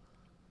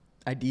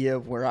idea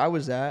of where I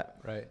was at.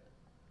 Right.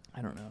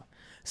 I don't know.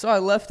 So I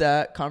left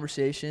that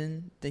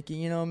conversation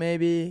thinking,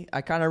 maybe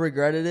I kind of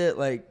regretted it.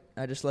 Like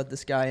I just let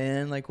this guy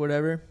in, like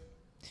whatever.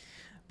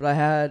 But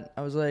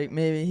I was like,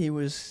 maybe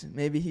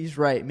he's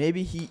right.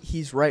 Maybe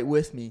he's right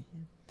with me.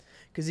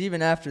 Because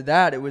even after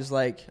that, it was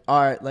like,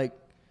 all right, like,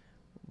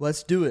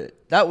 let's do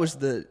it. That was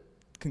the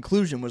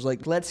conclusion, was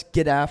like, let's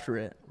get after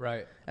it.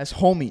 Right. As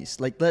homies.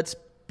 Like, let's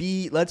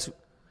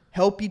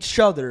help each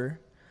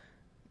other,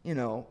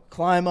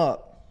 climb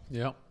up.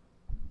 Yep.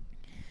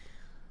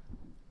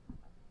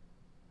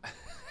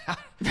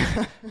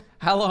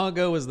 How long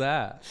ago was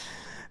that?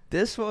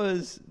 This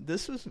was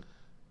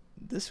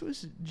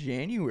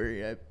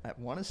January. I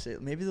want to say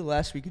maybe the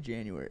last week of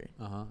January.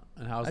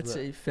 And I'd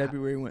say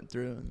February went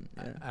through.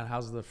 And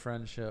how's the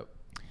friendship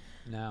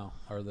now,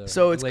 or the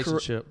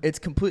relationship? It's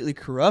completely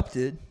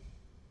corrupted.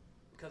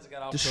 Because it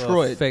got off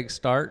destroyed. To a fake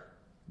start.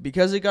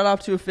 Because it got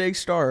off to a fake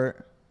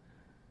start,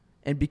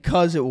 and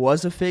because it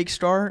was a fake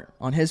start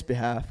on his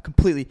behalf,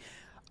 completely.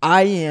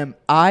 I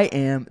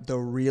am the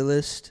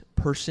realest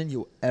person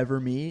you'll ever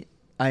meet.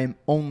 I am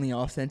only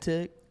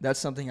authentic. That's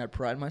something I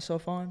pride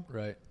myself on.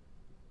 Right.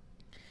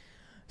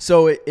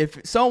 So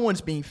if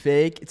someone's being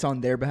fake, it's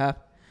on their behalf.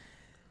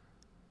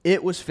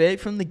 It was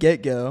fake from the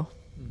get-go.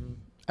 Mm-hmm.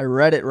 I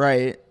read it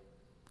right.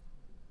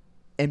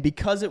 And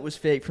because it was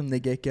fake from the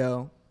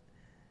get-go,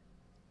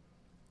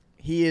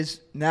 he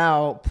is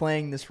now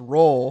playing this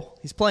role.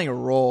 He's playing a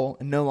role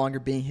and no longer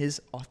being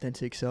his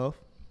authentic self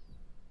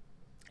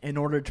in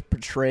order to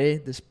portray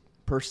this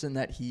person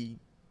that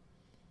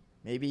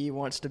maybe he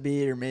wants to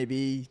be, or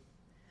maybe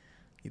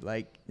he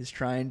is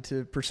trying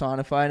to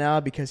personify now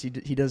because he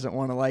doesn't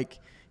want to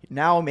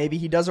now maybe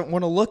he doesn't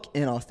want to look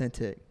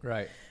inauthentic.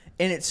 Right.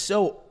 And it's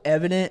so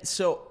evident,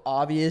 so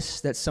obvious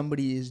that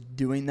somebody is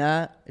doing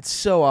that. It's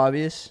so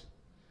obvious.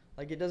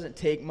 Like it doesn't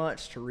take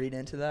much to read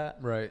into that.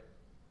 Right.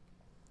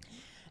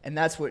 And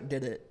that's what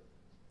did it.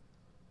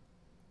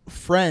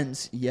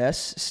 Friends,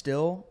 yes,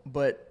 still,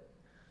 but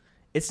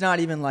it's not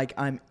even like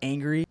I'm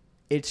angry.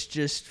 It's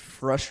just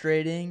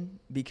frustrating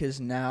because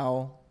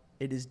now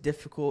it is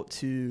difficult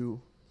to.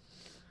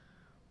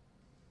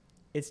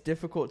 It's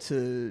difficult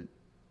to.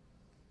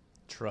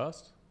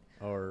 Trust,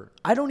 or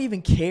I don't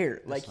even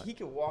care. Like like- he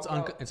could walk it's,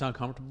 out. it's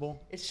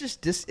uncomfortable. It's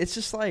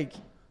just like,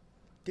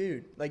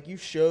 dude, like you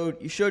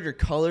showed your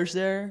colors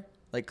there.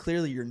 Like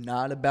clearly you're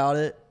not about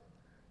it.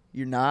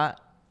 You're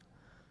not.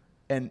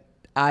 And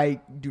I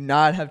do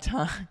not have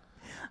time.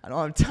 I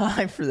don't have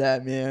time for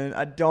that, man.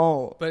 I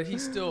don't. But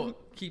he's still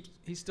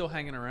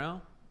hanging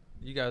around.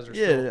 You guys are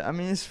Yeah, still, I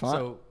mean it's fine.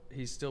 so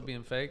he's still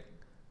being fake.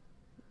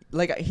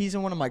 Like he's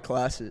in one of my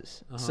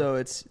classes, Uh-huh.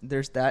 so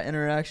there's that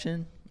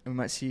interaction. We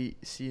might see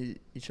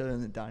each other in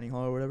the dining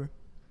hall or whatever.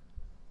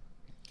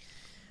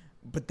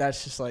 But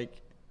that's just like,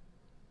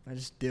 I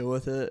just deal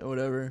with it or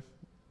whatever.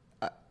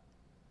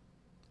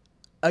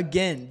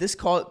 Again, this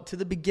call to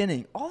the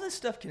beginning, all this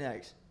stuff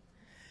connects.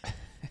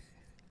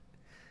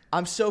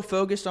 I'm so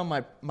focused on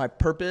my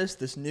purpose,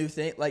 this new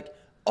thing. Like,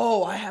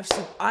 oh, I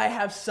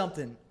have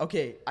something.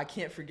 Okay, I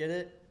can't forget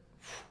it.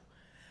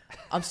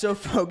 I'm so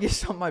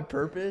focused on my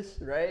purpose,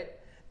 right?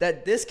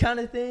 That this kind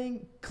of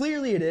thing,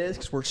 clearly it is,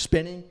 because we're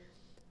spending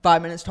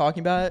 5 minutes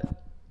talking about it.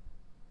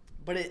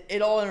 But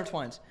it all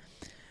intertwines.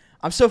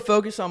 I'm so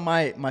focused on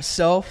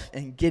myself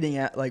and getting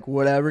at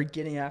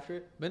getting after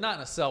it. But not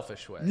in a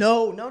selfish way.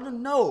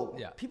 No.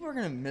 Yeah. People are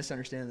gonna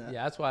misunderstand that.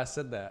 Yeah, that's why I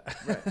said that.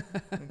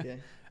 Right. Okay.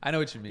 I know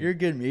what you mean. You're a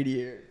good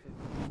mediator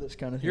for this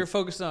kind of thing. You're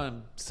focused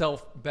on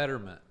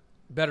self-betterment,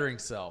 bettering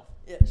self.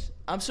 Yes.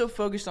 I'm so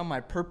focused on my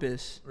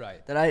purpose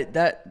Right. that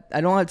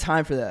I don't have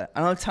time for that. I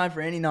don't have time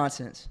for any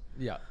nonsense.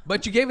 Yeah.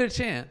 But you gave it a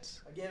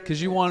chance I gave it a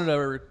because you chance. wanted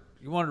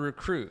to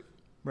recruit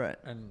Right.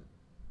 and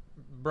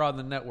broaden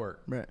the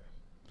network. Right.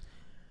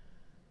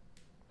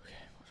 Okay,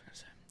 what was I gonna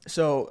say?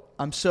 So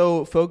I'm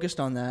so focused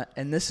on that,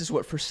 and this is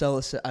what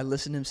Frisella said. I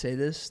listened to him say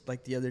this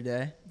like the other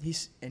day.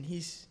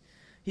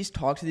 He's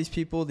talked to these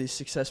people, these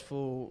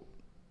successful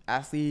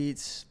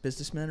athletes,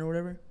 businessmen, or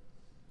whatever.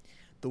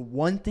 The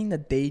one thing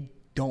that they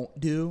don't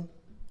do,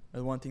 or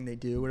the one thing they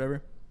do,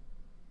 whatever.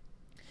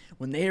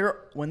 When they're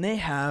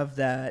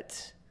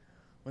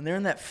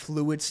in that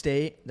fluid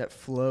state, that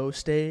flow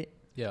state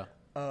Yeah.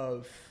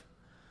 of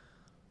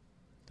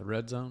The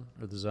red zone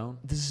or the zone.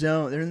 the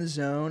zone, they're in the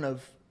zone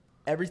of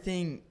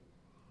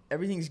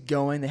everything's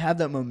going. They have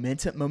that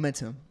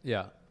momentum.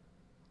 Yeah.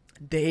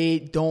 They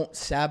don't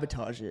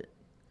sabotage it.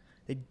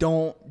 They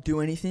don't do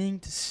anything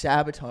to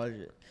sabotage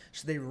it.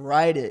 So they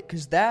ride it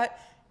because that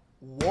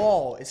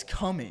wall is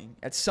coming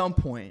at some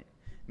point.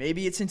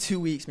 Maybe it's in 2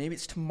 weeks. Maybe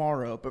it's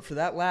tomorrow. But for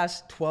that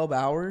last 12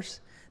 hours,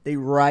 they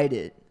ride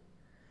it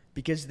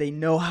because they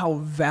know how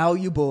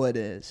valuable it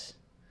is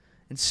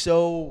and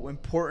so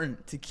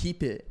important to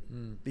keep it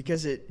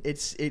because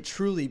it's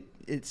truly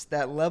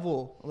that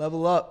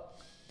level up.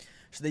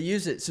 So they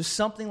use it. So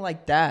something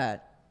like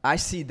that, I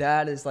see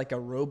that as like a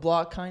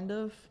roadblock kind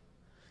of.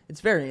 It's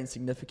very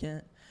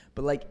insignificant,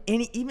 but like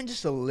even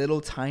just a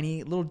little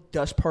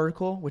dust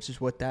particle, which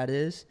is what that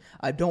is,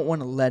 I don't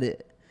want to let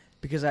it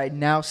because I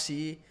now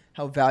see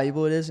how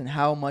valuable it is and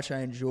how much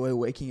I enjoy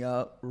waking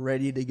up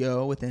ready to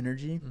go with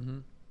energy. Mm-hmm.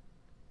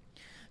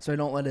 So I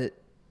don't let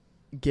it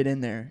get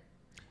in there.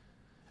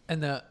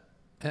 And I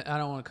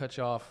don't want to cut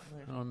you off.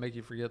 I don't want to make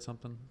you forget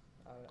something.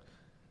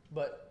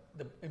 But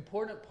the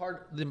important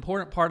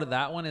part of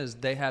that one is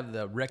they have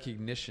the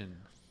recognition.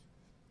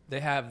 They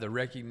have the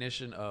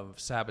recognition of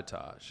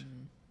sabotage,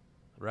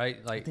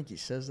 right? Like, I think he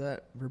says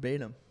that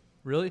verbatim.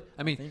 really?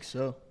 I I mean, think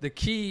so.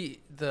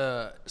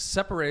 the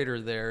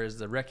separator there is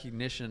the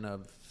recognition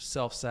of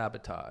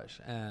self-sabotage,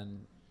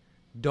 and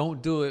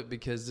don't do it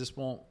because this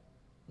won't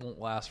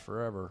last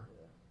forever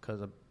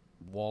because a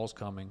wall's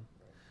coming.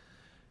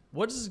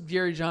 What does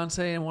Gary John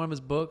say in one of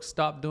his books?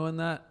 Stop doing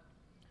that.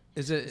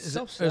 Is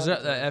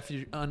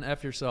that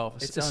F yourself?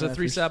 It's It's the unf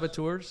three yourself.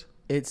 saboteurs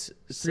It's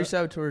three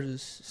saboteurs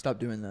is stop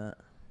doing that.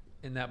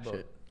 in that book,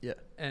 Shit. Yeah.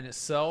 and it's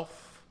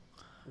self,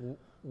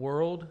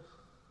 world,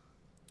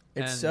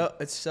 It's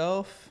and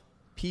self,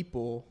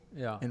 people,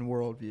 yeah, and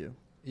worldview.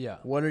 yeah,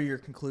 What are your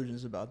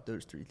conclusions about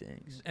those three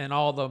things? and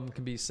all of them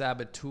can be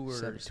saboteurs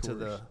to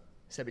the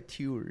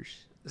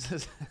Saboteurs.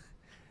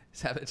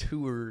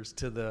 saboteurs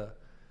to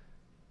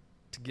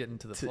get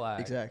into the flag.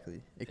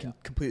 Exactly. It can Yeah.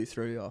 completely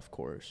throw you off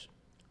course.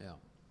 Yeah,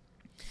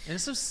 and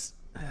it's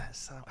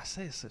I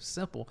say it's so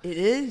simple. It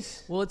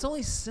is. Well, it's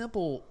only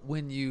simple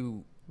when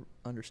you,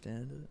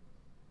 Understand it.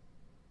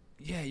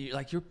 yeah,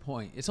 like your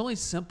point. It's only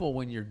simple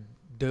when you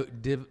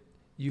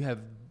have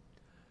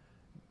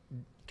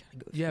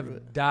Gotta go through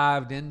it.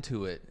 dived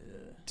into it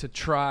to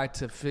try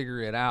to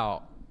figure it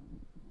out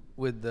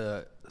with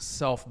the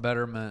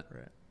self-betterment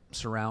Right.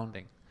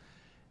 surrounding.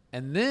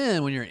 And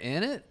then when you're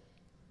in it,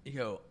 you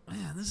go,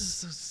 man, this is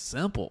so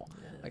simple.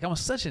 Like, I'm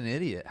such an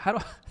idiot. How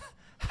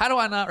do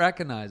I not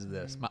recognize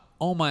this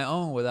on my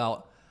own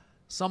without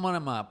someone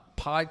in my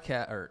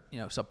podcast, or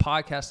some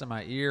podcast in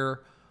my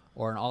ear,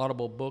 or an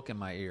audible book in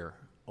my ear,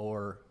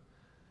 or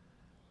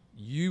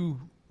you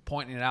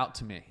pointing it out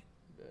to me?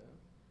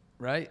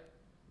 right?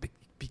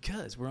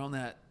 Because we're on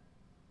that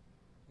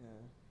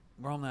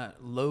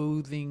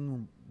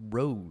loathing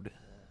road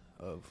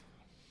of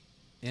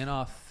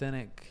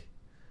inauthentic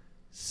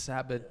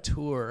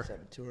saboteurs.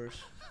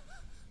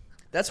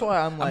 That's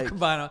why I'm like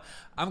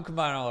I'm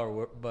combining all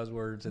our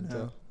buzzwords into.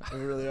 No, we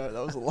really are.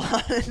 That was a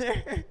lot in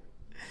there.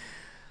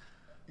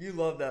 You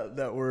love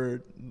that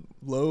word,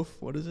 loaf.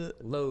 What is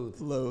it?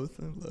 Loathe. Loath.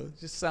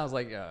 Just sounds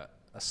like a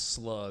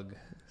slug.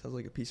 Sounds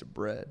like a piece of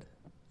bread,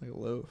 like a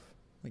loaf.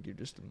 Like you're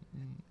just.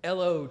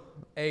 LOATHE.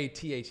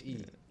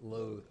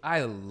 Loathe.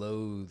 I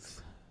loathe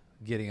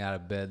getting out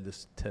of bed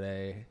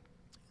today.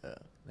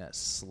 That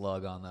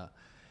slug on the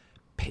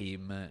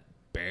pavement,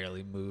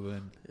 barely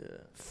moving. Yeah.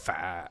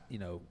 Fat,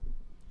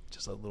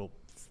 just a little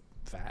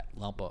fat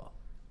lump of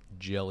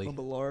jelly. Lump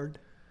of lard.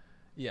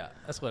 Yeah,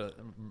 that's what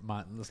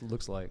this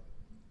looks like.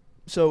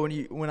 So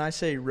when I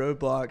say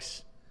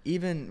roadblocks,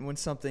 even when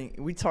something,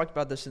 we talked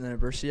about this in the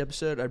anniversary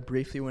episode. I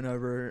briefly went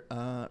over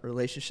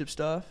relationship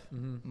stuff,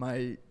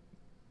 my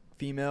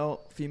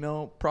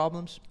female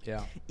problems.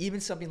 Yeah. Even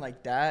something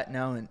like that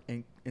now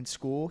in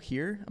school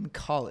here, I'm in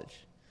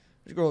college.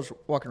 There's girls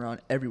walking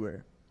around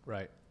everywhere.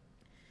 Right.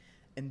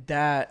 And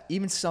that,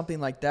 even something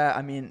like that,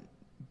 I mean,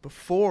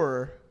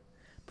 before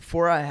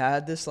I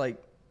had this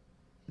like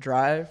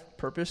drive,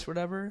 purpose,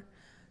 whatever,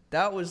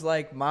 that was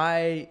like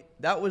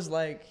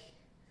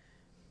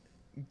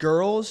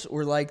girls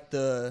were like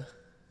that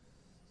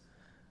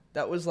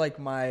was like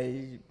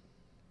my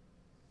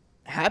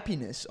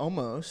happiness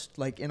almost,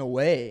 like in a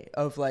way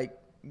of like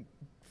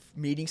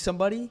meeting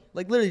somebody,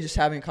 like literally just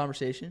having a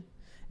conversation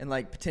and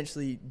like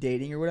potentially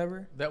dating or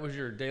whatever. That was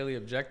your daily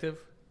objective?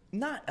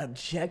 Not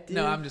objective.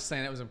 No, I'm just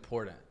saying it was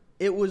important.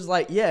 It was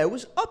like, yeah, it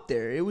was up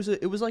there. It was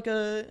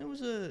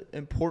a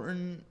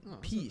important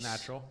piece.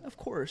 Natural. Of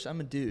course, I'm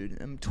a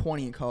dude. I'm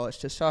 20 in college,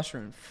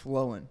 testosterone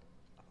flowing.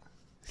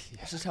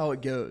 Yeah. This is how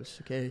it goes,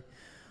 okay?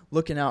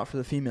 Looking out for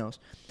the females.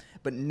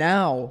 But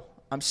now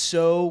I'm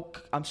so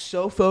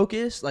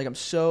focused, like I'm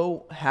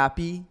so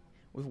happy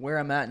with where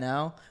I'm at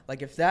now.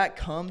 Like if that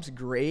comes,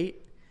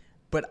 great.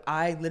 But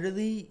I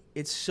literally,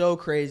 it's so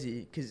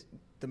crazy because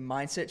the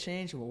mindset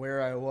change of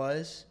where I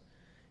was,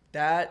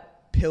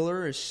 that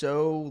pillar is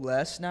so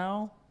less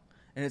now,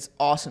 and it's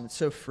awesome. It's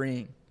so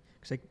freeing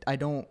because I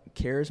don't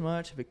care as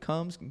much. If it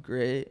comes,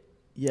 great,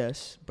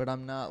 yes, but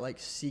I'm not like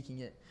seeking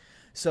it.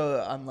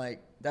 So I'm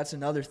like, that's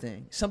another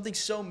thing. Something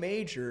so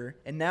major,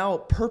 and now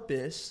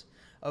purpose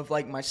of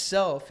like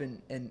myself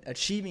and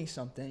achieving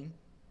something.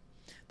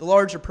 The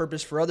larger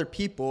purpose for other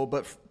people,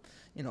 but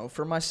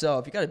for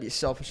myself, you got to be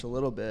selfish a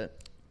little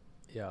bit.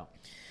 Yeah.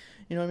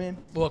 You know what I mean?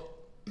 Well,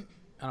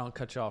 I don't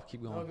cut you off.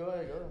 Keep going. Oh, go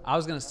ahead. I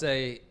was going to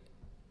say,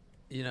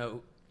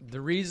 the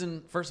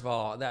reason, first of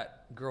all,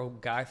 that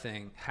girl-guy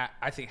thing,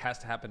 I think has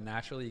to happen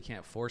naturally. You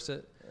can't force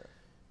it.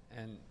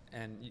 Yeah.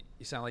 And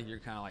you sound like you're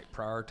kind of like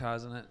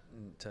prioritizing it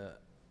and to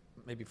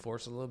maybe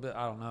force it a little bit.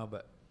 I don't know,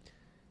 but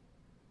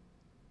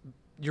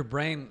your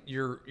brain,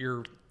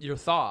 your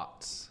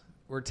thoughts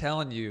were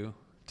telling you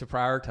to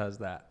prioritize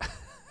that,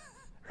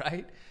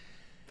 right?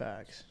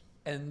 Facts.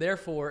 And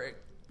therefore, it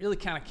really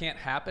kind of can't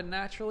happen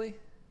naturally.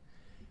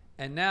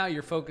 And now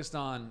you're focused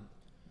on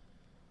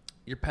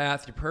your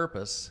path, your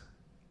purpose,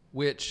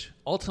 which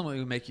ultimately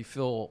will make you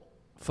feel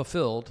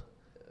fulfilled,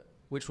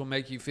 which will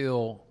make you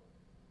feel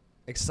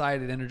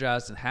excited,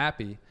 energized, and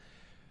happy,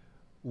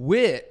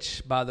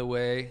 which, by the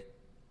way,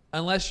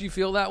 unless you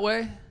feel that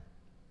way,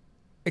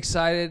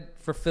 excited,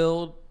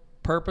 fulfilled,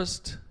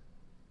 purposed,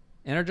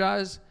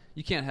 energized,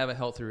 you can't have a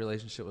healthy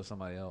relationship with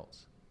somebody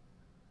else.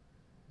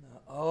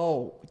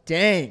 Oh,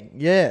 dang.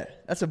 Yeah.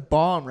 That's a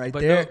bomb right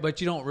there. But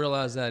you don't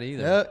realize that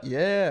either.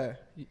 Yeah.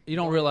 You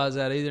don't realize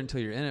that either until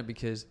you're in it,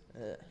 because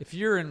if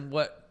you're in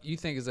what you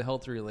think is a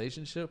healthy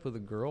relationship with a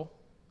girl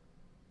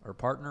or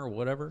partner or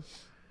whatever,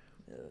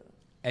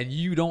 and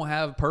you don't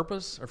have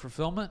purpose or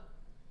fulfillment,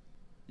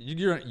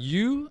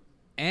 you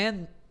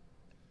and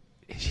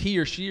he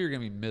or she are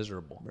going to be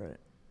miserable. Right.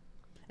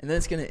 And then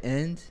it's going to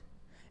end,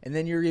 and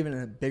then you're even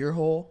in a bigger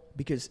hole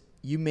because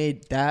you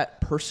made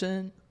that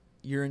person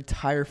your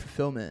entire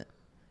fulfillment.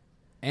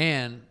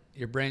 And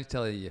your brain's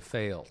telling you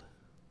failed.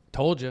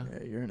 Told you.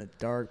 Yeah, you're in a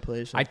dark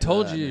place. I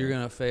told you you're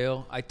going to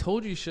fail. I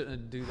told you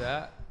shouldn't do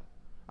that.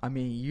 I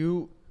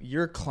mean,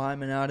 you're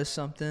climbing out of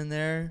something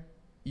there.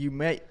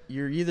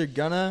 You're either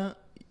gonna,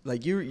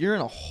 like, you're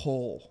in a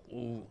hole.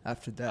 Ooh.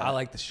 After that. I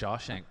like the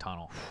Shawshank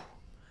Tunnel.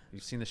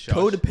 You've seen the Shawshank?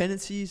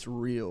 Codependency's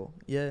real.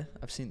 Yeah,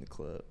 I've seen the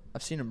clip.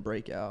 I've seen him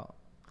break out.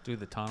 Through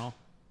the tunnel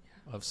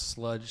of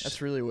sludge.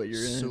 That's really what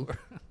you're sewer.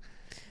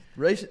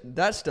 in.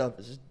 That stuff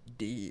is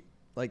deep.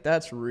 Like,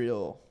 that's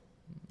real.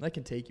 That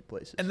can take you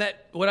places. And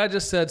that, what I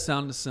just said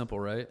sounded simple,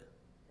 right?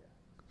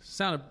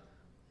 Sounded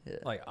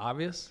like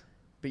obvious.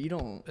 But you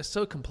don't. It's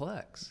so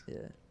complex.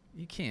 Yeah.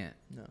 You can't.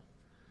 No.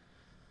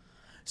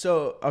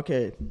 So,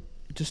 okay,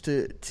 just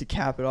to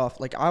cap it off,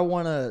 like, I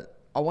wanna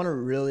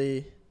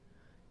really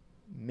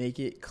make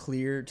it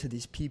clear to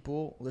these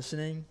people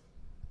listening.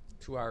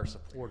 To our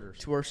supporters.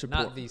 To our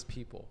support. Not these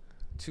people.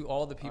 To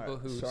all the people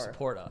who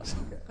support us.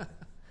 Okay.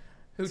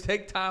 who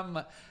take time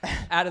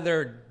out of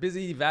their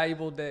busy,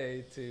 valuable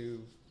day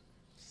to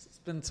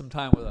spend some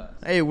time with us.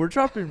 Hey, we're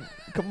dropping.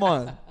 Come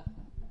on.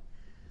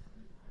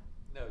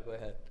 No, go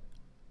ahead.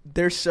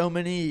 There's so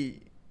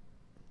many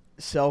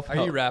self-help.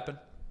 Are you rapping?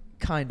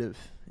 Kind of.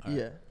 All right.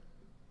 Yeah.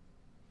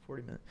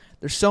 40 minutes.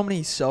 There's so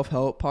many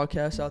self-help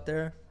podcasts out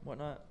there,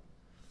 whatnot.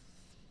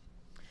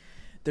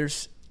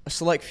 There's a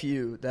select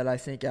few that I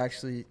think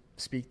actually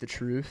speak the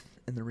truth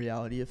and the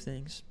reality of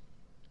things.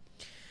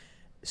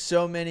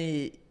 So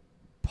many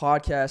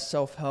podcasts,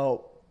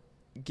 self-help,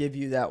 give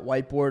you that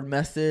whiteboard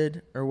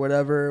method or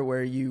whatever,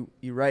 where you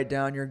write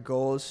down your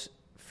goals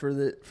for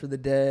the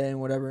day and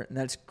whatever, and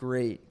that's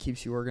great.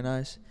 Keeps you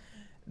organized.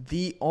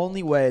 The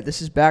only way,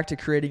 this is back to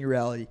creating a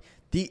reality,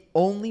 the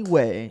only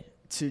way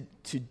to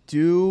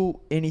do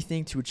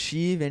anything, to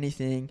achieve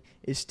anything,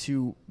 is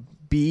to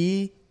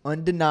be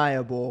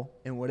undeniable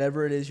in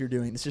whatever it is you're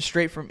doing. This is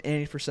straight from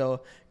Andy Frisella.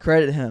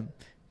 Credit him.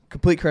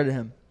 Complete credit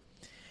him.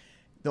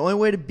 The only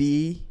way to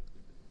be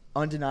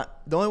the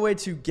only way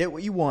to get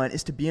what you want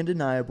is to be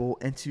undeniable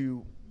and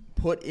to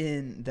put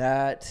in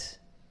that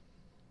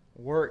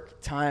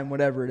work, time,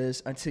 whatever it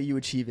is, until you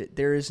achieve it.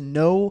 There is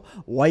no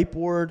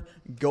whiteboard,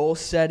 goal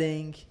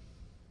setting,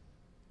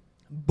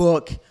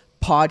 book,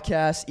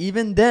 podcast,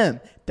 even them.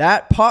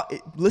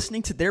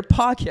 Listening to their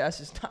podcast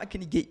is not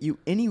going to get you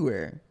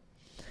anywhere.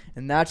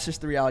 And that's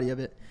just the reality of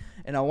it.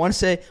 And I want to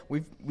say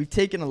we've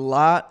taken a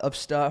lot of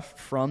stuff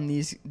from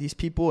these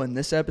people in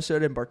this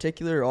episode in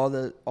particular. All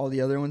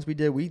the other ones we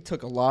did, we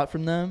took a lot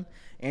from them.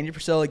 Andy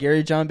Frisella,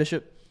 Gary John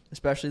Bishop,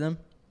 especially them.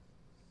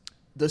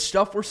 The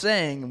stuff we're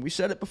saying, and we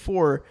said it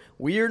before,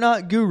 we are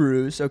not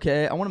gurus,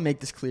 okay? I want to make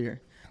this clear.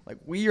 Like,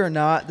 we are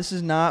not, this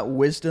is not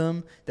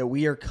wisdom that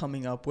we are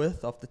coming up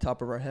with off the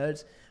top of our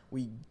heads.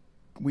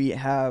 We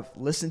have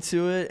listened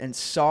to it and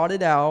sought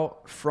it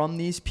out from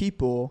these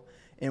people,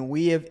 and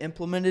we have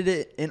implemented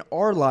it in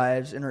our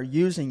lives and are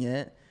using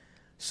it.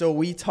 So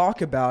we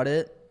talk about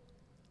it,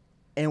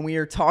 and we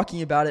are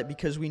talking about it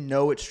because we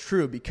know it's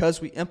true, because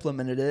we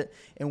implemented it,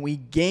 and we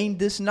gained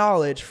this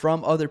knowledge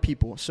from other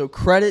people. So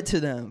credit to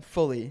them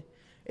fully.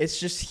 It's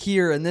just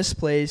here in this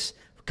place,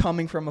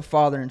 coming from a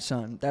father and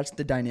son. That's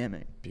the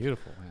dynamic.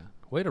 Beautiful, man.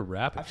 Way to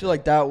wrap it. I feel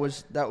like that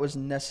was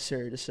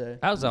necessary to say.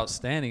 That was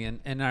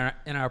outstanding. And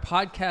in our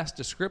podcast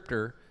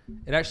descriptor,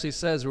 it actually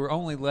says we're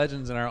only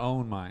legends in our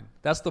own mind.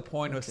 That's the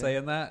point of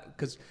saying that,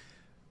 because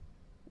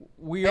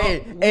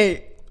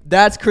Hey,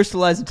 that's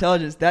crystallized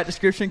intelligence. That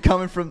description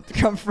coming from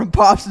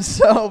Pops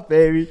himself,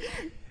 baby.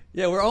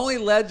 Yeah, we're only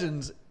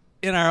legends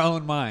in our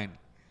own mind.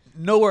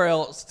 Nowhere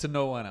else to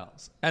no one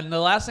else. And the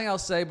last thing I'll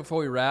say before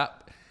we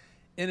wrap,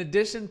 in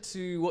addition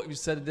to what you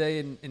said today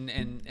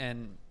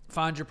and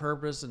find your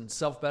purpose and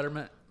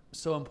self-betterment,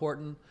 so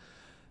important,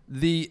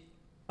 the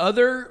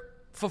other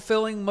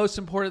fulfilling, most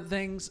important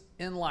things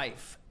in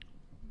life,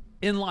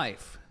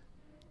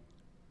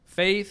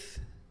 faith,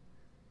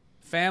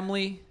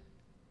 family,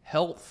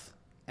 health,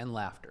 and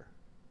laughter.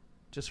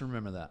 Just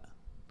remember that.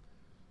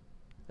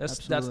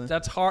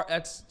 That's hard.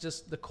 That's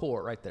just the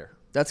core right there.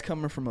 That's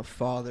coming from a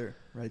father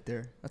right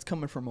there. That's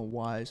coming from a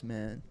wise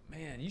man.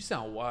 Man, you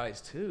sound wise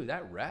too.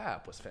 That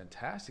rap was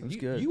fantastic. That was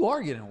good. You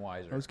are getting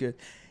wiser. That was good.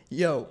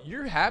 Yo,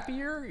 you're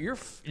happier. You're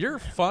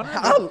funner.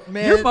 Oh,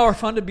 man. You're more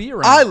fun to be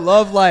around. I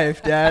love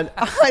life, Dad.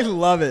 I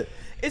love it.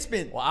 It's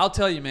been. Well, I'll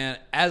tell you, man.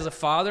 As a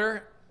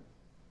father,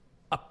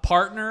 a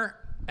partner,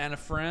 and a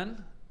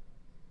friend,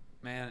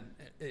 man,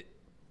 it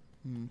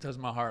does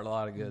my heart a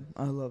lot of good.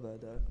 I love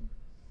that, Dad.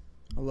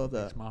 I love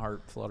that. Makes my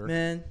heart flutter.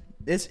 Man,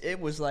 it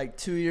was like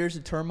 2 years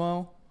of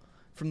turmoil,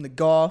 from the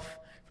golf,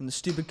 from the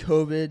stupid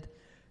COVID.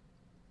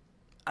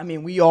 I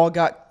mean, we all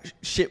got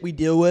shit we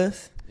deal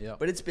with. Yeah.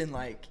 But it's been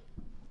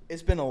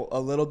a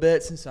little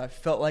bit since I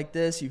felt like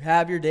this. You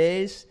have your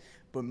days,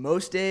 but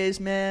most days,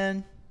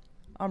 man,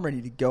 I'm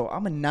ready to go.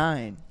 I'm a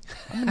 9.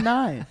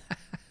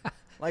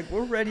 Like,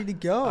 we're ready to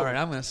go. All right,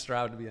 I'm going to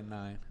strive to be a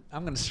 9.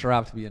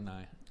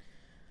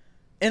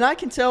 And I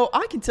can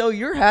tell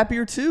you're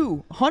happier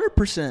too,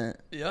 100%.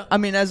 Yeah. I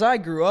mean, as I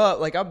grew up,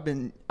 like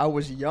I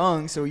was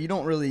young, so you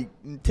don't really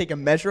take a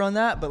measure on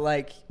that. But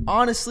like,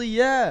 honestly,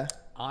 yeah.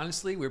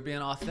 Honestly, we're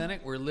being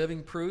authentic. We're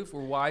living proof.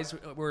 We're wise.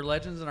 We're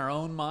legends in our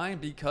own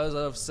mind because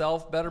of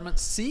self-betterment,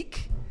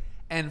 seek,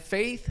 and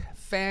faith,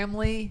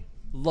 family,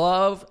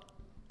 love,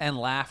 and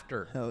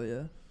laughter. Hell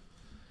yeah.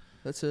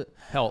 That's it.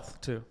 Health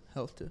too.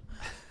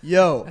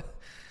 Yo,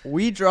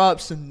 we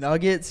dropped some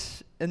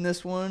nuggets in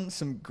this one.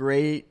 Some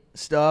great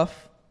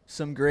stuff.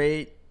 Some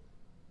great,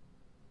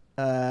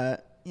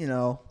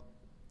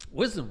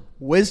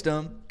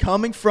 wisdom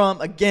coming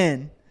from,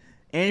 again,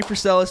 Andy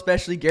Frisella,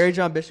 especially Gary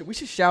John Bishop. We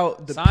should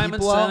shout the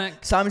people out.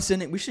 Simon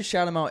Sinek. We should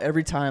shout him out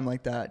every time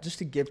like that, just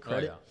to give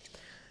credit. Oh, yeah.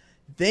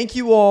 Thank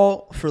you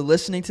all for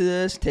listening to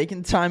this,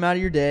 taking the time out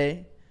of your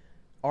day.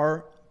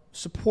 Our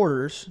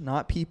supporters,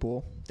 not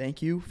people.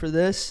 Thank you for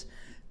this.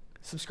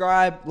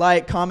 Subscribe,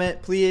 like,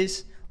 comment,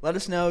 please. Let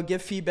us know.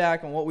 Give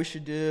feedback on what we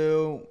should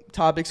do,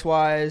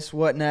 topics-wise,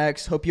 what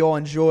next. Hope you all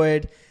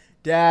enjoyed.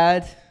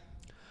 Dad.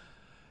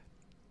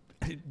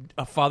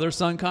 A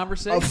father-son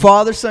conversation? A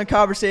father-son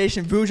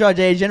conversation.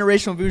 Vujade,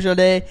 generational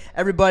Vujade.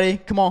 Everybody,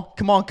 come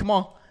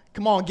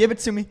on. Give it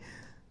to me.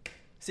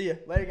 See ya.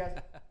 Later, guys.